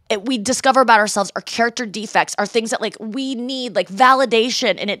we discover about ourselves, our character defects, are things that like we need like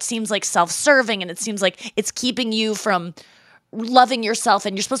validation, and it seems like self-serving, and it seems like it's keeping you from loving yourself,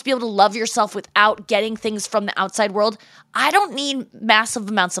 and you're supposed to be able to love yourself without getting things from the outside world. I don't need massive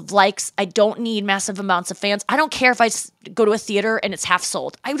amounts of likes. I don't need massive amounts of fans. I don't care if I go to a theater and it's half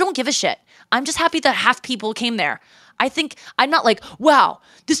sold. I don't give a shit. I'm just happy that half people came there. I think I'm not like, wow,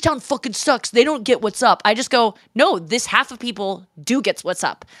 this town fucking sucks. They don't get what's up. I just go, no, this half of people do get what's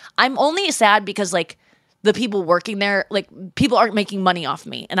up. I'm only sad because like the people working there, like people aren't making money off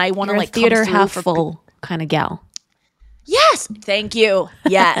me, and I want to like theater half full kind of gal. Yes, thank you.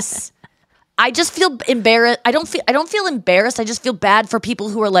 Yes. I just feel embarrassed. I don't feel embarrassed. I just feel bad for people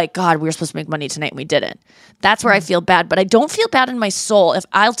who are like, God, we were supposed to make money tonight and we didn't. That's where I feel bad. But I don't feel bad in my soul if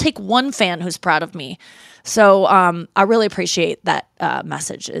I'll take one fan who's proud of me. So I really appreciate that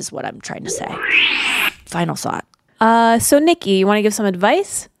message is what I'm trying to say. Final thought. So Nikki, you want to give some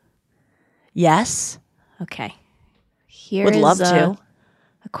advice? Yes. Okay. Here would love to.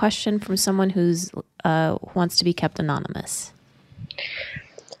 A question from someone who's wants to be kept anonymous.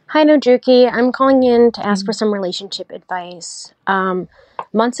 Hi, Nojiki. I'm calling in to ask for some relationship advice.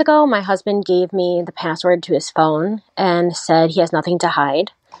 Months ago, my husband gave me the password to his phone and said he has nothing to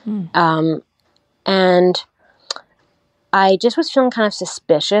hide. And I just was feeling kind of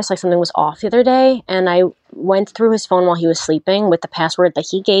suspicious, like something was off the other day. And I went through his phone while he was sleeping with the password that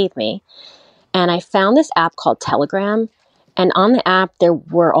he gave me. And I found this app called Telegram. And on the app, there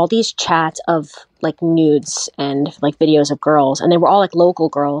were all these chats of like nudes and like videos of girls. And they were all like local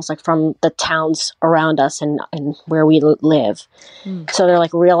girls, like from the towns around us and where we live. So they're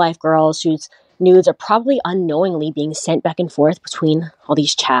like real life girls whose nudes are probably unknowingly being sent back and forth between all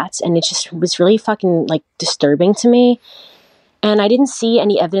these chats. And it just was really fucking like disturbing to me. And I didn't see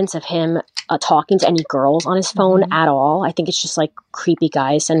any evidence of him talking to any girls on his phone at all. I think it's just like creepy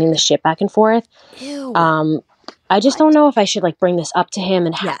guys sending the shit back and forth. Ew. I just don't know if I should like bring this up to him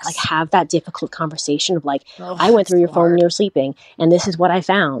and have that difficult conversation of like, I went through your phone when you were sleeping and this is what I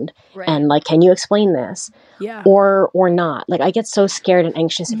found. Right. And like, can you explain this? Yeah. Or not. Like I get so scared and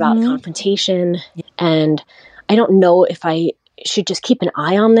anxious about confrontation, and I don't know if I should just keep an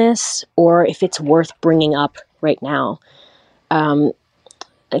eye on this or if it's worth bringing up right now.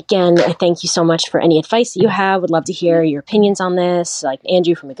 Again, I thank you so much for any advice that you have. Would love to hear your opinions on this, like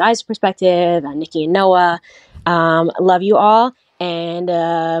Andrew from a guy's perspective, Nikki and Noah. Love you all, and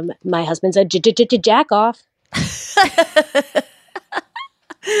my husband's a jack off.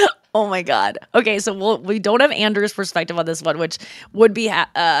 Oh my God. Okay, so we don't have Andrew's perspective on this one, which would be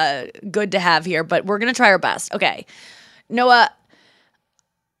good to have here, but we're gonna try our best. Okay, Noah,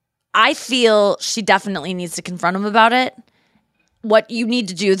 I feel she definitely needs to confront him about it. What you need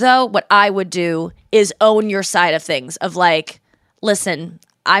to do, though, what I would do, is own your side of things. Of like, listen,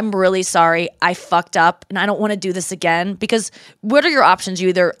 I'm really sorry. I fucked up and I don't want to do this again. Because what are your options? You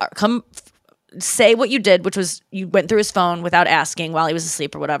either say what you did, which was you went through his phone without asking while he was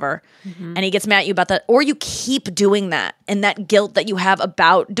asleep or whatever, and he gets mad at you about that, or you keep doing that, and that guilt that you have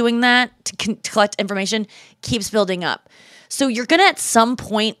about doing that to collect information keeps building up. So you're going to at some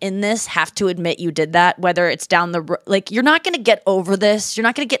point in this have to admit you did that, whether it's down the like you're not going to get over this. You're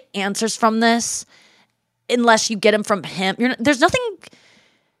not going to get answers from this unless you get them from him. There's nothing.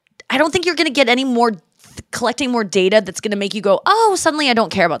 I don't think you're going to get any more collecting more data that's going to make you go, oh, suddenly I don't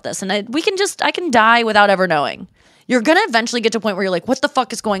care about this. And I can die without ever knowing. You're going to eventually get to a point where you're like, what the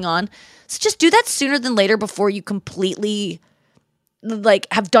fuck is going on? So just do that sooner than later before you completely like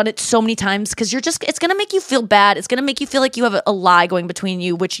have done it so many times, because it's going to make you feel bad. It's going to make you feel like you have a lie going between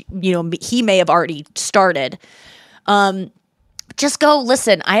you, which, you know, he may have already started. Just go,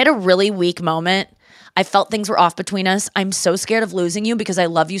 listen, I had a really weak moment. I felt things were off between us. I'm so scared of losing you because I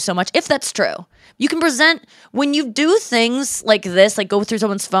love you so much. If that's true, you can present when you do things like this, like go through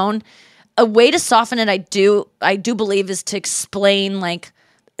someone's phone, a way to soften it. I do believe is to explain like,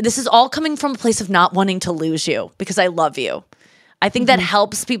 this is all coming from a place of not wanting to lose you because I love you. I think that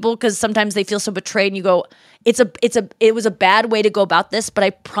helps people because sometimes they feel so betrayed and you go, it was a bad way to go about this, but I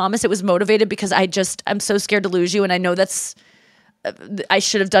promise it was motivated because I'm so scared to lose you. And I know I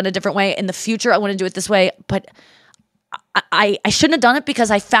should have done a different way. In the future, I want to do it this way. But I shouldn't have done it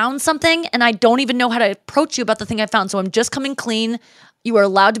because I found something and I don't even know how to approach you about the thing I found. So I'm just coming clean. You are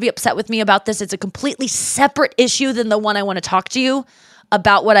allowed to be upset with me about this. It's a completely separate issue than the one I want to talk to you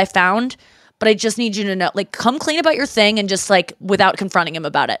about what I found. But I just need you to know, like, come clean about your thing and just like without confronting him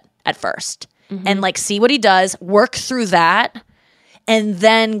about it at first. And like see what he does, work through that, and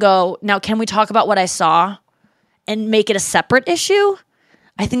then go, now can we talk about what I saw and make it a separate issue?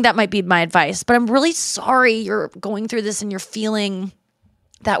 I think that might be my advice. But I'm really sorry you're going through this and you're feeling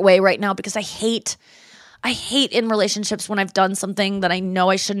that way right now, because I hate in relationships when I've done something that I know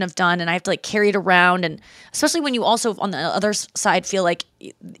I shouldn't have done and I have to like carry it around, and especially when you also on the other side feel like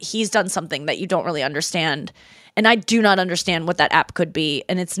he's done something that you don't really understand. And I do not understand what that app could be.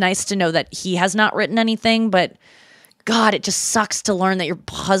 And it's nice to know that he has not written anything, but God, it just sucks to learn that your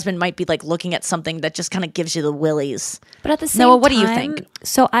husband might be like looking at something that just kind of gives you the willies. But at the same Noah, time, what do you think?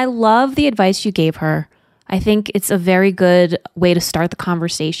 So I love the advice you gave her. I think it's a very good way to start the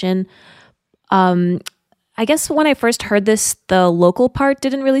conversation. I guess when I first heard this, the local part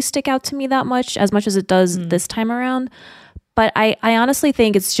didn't really stick out to me that much as it does this time around. But I honestly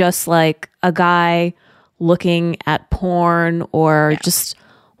think it's just like a guy looking at porn or just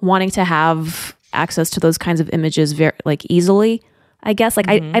wanting to have access to those kinds of images very like easily, I guess. Like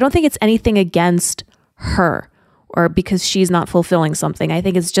I don't think it's anything against her or because she's not fulfilling something. I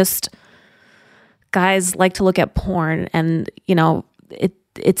think it's just guys like to look at porn, and you know,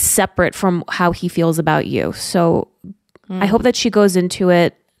 it's separate from how he feels about you. So I hope that she goes into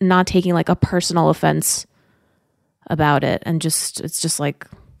it not taking like a personal offense about it, and it's just like,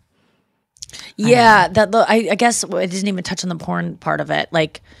 yeah, I guess I didn't even touch on the porn part of it.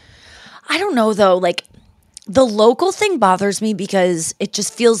 Like, I don't know though, like the local thing bothers me because it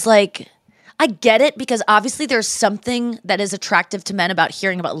just feels like, I get it because obviously there's something that is attractive to men about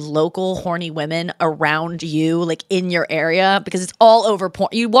hearing about local horny women around you, like in your area, because it's all over porn.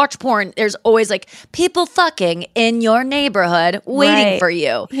 You watch porn, there's always like people fucking in your neighborhood waiting for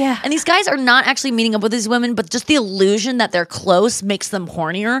you. Yeah. And these guys are not actually meeting up with these women, but just the illusion that they're close makes them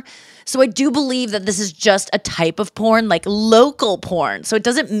hornier. So I do believe that this is just a type of porn, like local porn. So it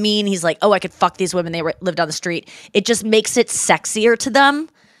doesn't mean he's like, oh, I could fuck these women, they live down the street. It just makes it sexier to them.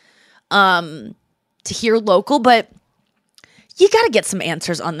 To hear local, but you got to get some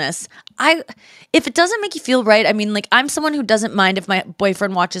answers on this. If it doesn't make you feel right, I mean, like I'm someone who doesn't mind if my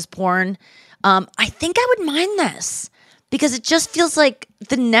boyfriend watches porn. I think I would mind this because it just feels like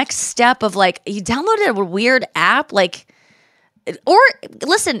the next step of like, you downloaded a weird app, like, or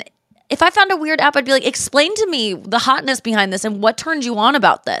listen, if I found a weird app, I'd be like, explain to me the hotness behind this and what turned you on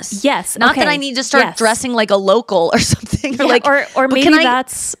about this. Yes. Not that I need to start dressing like a local or something. Yeah, or maybe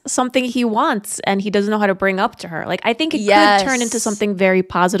that's something he wants and he doesn't know how to bring up to her. Like, I think it could turn into something very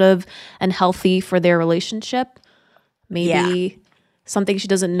positive and healthy for their relationship. Maybe something she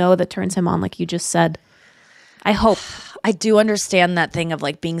doesn't know that turns him on, like you just said. I hope. I do understand that thing of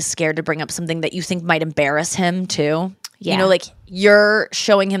like being scared to bring up something that you think might embarrass him too. Yeah. You know, like you're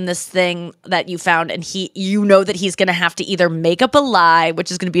showing him this thing that you found and you know that he's going to have to either make up a lie, which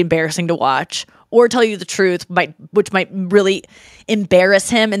is going to be embarrassing to watch, or tell you the truth, which might really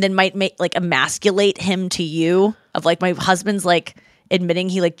embarrass him and then might make like emasculate him to you, of like my husband's like admitting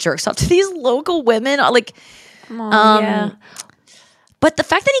he like jerks off to these local women. Like, but the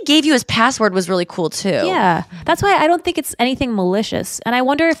fact that he gave you his password was really cool too. Yeah. That's why I don't think it's anything malicious. And I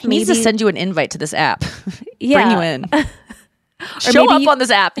wonder if he needs to send you an invite to this app. Yeah. Bring you in. Show up on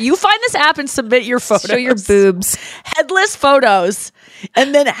this app. You find this app and submit your photos. Show your boobs. Headless photos.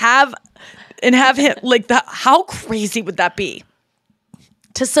 And then have him like that. How crazy would that be?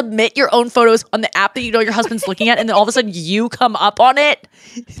 To submit your own photos on the app that you know your husband's looking at, and then all of a sudden you come up on it.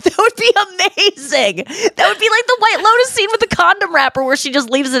 That would be amazing. That would be like the White Lotus scene with the condom wrapper where she just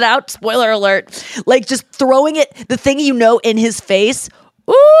leaves it out. Spoiler alert. Like just throwing it, the thing you know, in his face.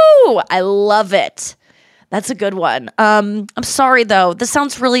 Ooh, I love it. That's a good one. I'm sorry though. This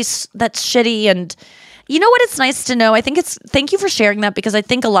sounds really that's shitty, and you know what? It's nice to know. Thank you for sharing that, because I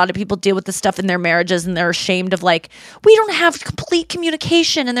think a lot of people deal with this stuff in their marriages and they're ashamed of like, we don't have complete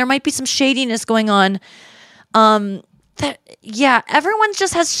communication and there might be some shadiness going on. Everyone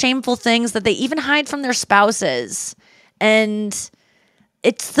just has shameful things that they even hide from their spouses. And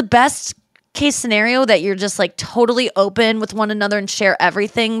it's the best case scenario that you're just like totally open with one another and share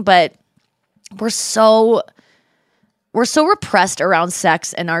everything. But we're so repressed around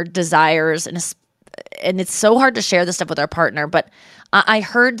sex and our desires, and it's so hard to share this stuff with our partner. But I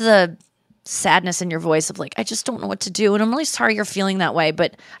heard the sadness in your voice of like, I just don't know what to do. And I'm really sorry you're feeling that way.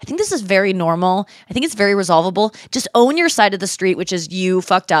 But I think this is very normal. I think it's very resolvable. Just own your side of the street, which is you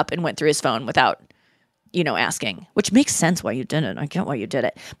fucked up and went through his phone without asking, which makes sense why you did it. I get why you did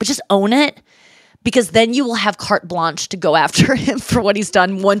it, but just own it, because then you will have carte blanche to go after him for what he's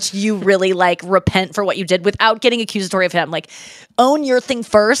done once you really like repent for what you did without getting accusatory of him. Like, own your thing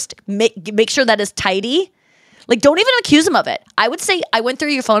first. Make sure that is tidy. Like, don't even accuse him of it. I would say, I went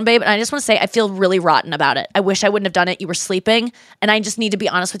through your phone, babe, and I just want to say I feel really rotten about it. I wish I wouldn't have done it. You were sleeping, and I just need to be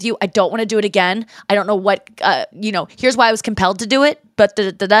honest with you. I don't want to do it again. I don't know what, here's why I was compelled to do it, but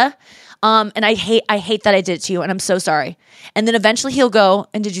and I hate that I did it to you, and I'm so sorry. And then eventually he'll go,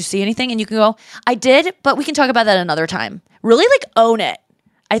 and did you see anything? And you can go, I did, but we can talk about that another time. Really, like, own it.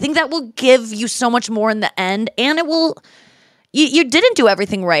 I think that will give you so much more in the end, and it will... You didn't do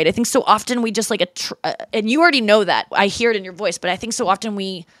everything right. I think so often we just and you already know that. I hear it in your voice, but I think so often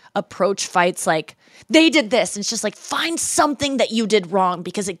we approach fights like, they did this. And it's just like, find something that you did wrong,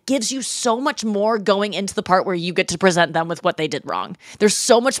 because it gives you so much more going into the part where you get to present them with what they did wrong. There's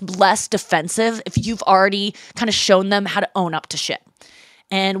so much less defensive if you've already kind of shown them how to own up to shit.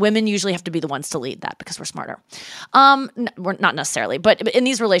 And women usually have to be the ones to lead that because we're smarter. We're not necessarily, but in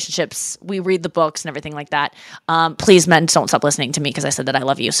these relationships, we read the books and everything like that. Please, men, don't stop listening to me because I said that I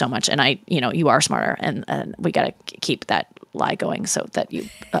love you so much, and you are smarter, and we got to keep that lie going so that you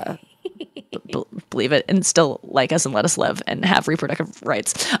believe it and still like us and let us live and have reproductive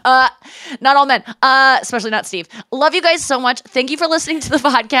rights. Not all men, especially not Steve. Love you guys so much. Thank you for listening to the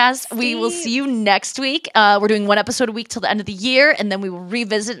podcast. Steve. We will see you next week. We're doing one episode a week till the end of the year, and then we will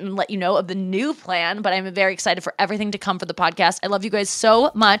revisit and let you know of the new plan. But I'm very excited for everything to come for the podcast. I love you guys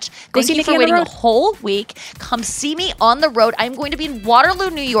so much. Thank you for waiting a whole week. Come see me on the road. I'm going to be in Waterloo,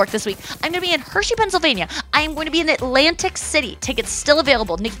 New York this week. I'm going to be in Hershey, Pennsylvania. I'm going to be in Atlantic City. Tickets still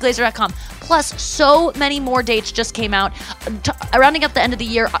available. NikkiGlaser.com. Plus, so many more dates just came out. Rounding up the end of the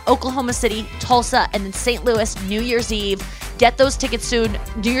year, Oklahoma City, Tulsa, and then St. Louis, New Year's Eve. Get those tickets soon.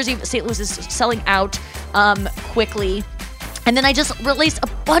 New Year's Eve, St. Louis is selling out quickly. And then I just released a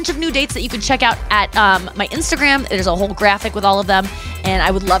bunch of new dates that you can check out at my Instagram. There's a whole graphic with all of them, and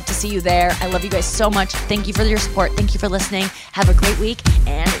I would love to see you there. I love you guys so much. Thank you for your support. Thank you for listening. Have a great week,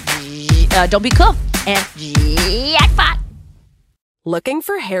 and don't be cool. And jackpot! Looking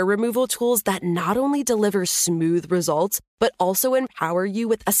for hair removal tools that not only deliver smooth results, but also empower you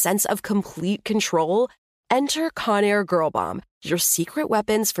with a sense of complete control? Enter Conair Girl Bomb, your secret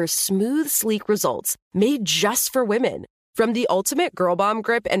weapons for smooth, sleek results, made just for women. From the ultimate Girl Bomb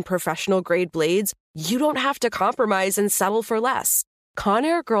grip and professional-grade blades, you don't have to compromise and settle for less.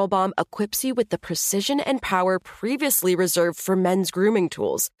 Conair Girl Bomb equips you with the precision and power previously reserved for men's grooming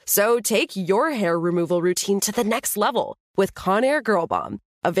tools. So take your hair removal routine to the next level with Conair Girl Bomb.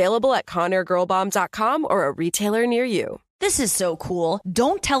 Available at ConairGirlBomb.com or a retailer near you. This is so cool.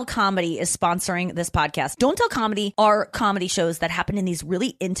 Don't Tell Comedy is sponsoring this podcast. Don't Tell Comedy are comedy shows that happen in these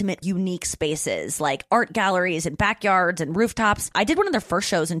really intimate, unique spaces like art galleries and backyards and rooftops. I did one of their first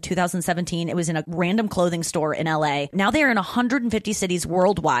shows in 2017. It was in a random clothing store in LA. Now they are in 150 cities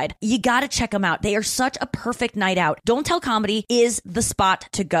worldwide. You gotta check them out. They are such a perfect night out. Don't Tell Comedy is the spot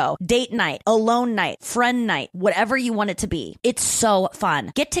to go. Date night, alone night, friend night, whatever you want it to be. It's so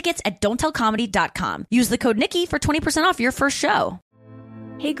fun. Get tickets at don'ttellcomedy.com. Use the code Nikki for 20% off your first show.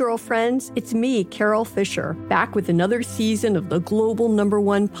 Hey girlfriends, it's me, Carol Fisher, back with another season of the global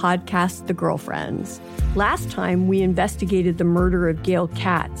 #1 podcast, The Girlfriends. Last time we investigated the murder of Gail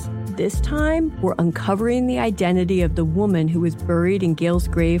Katz. This time we're uncovering the identity of the woman who was buried in Gail's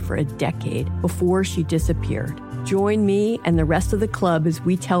grave for a decade before she disappeared. Join me and the rest of the club as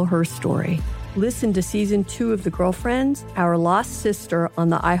we tell her story. Listen to Season 2 of The Girlfriends, Our Lost Sister on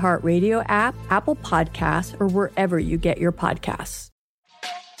the iHeartRadio app, Apple Podcasts, or wherever you get your podcasts.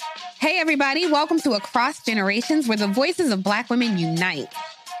 Hey, everybody. Welcome to Across Generations, where the voices of Black women unite.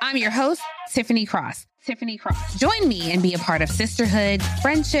 I'm your host, Tiffany Cross. Join me and be a part of sisterhood,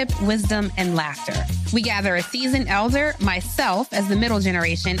 friendship, wisdom, and laughter. We gather a seasoned elder, myself as the middle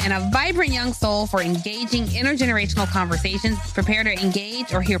generation, and a vibrant young soul for engaging intergenerational conversations. Prepare to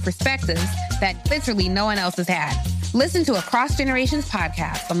engage or hear perspectives that literally no one else has had. Listen to Across Generations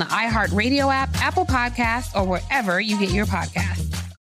podcast on the iHeartRadio app, Apple Podcasts, or wherever you get your podcasts.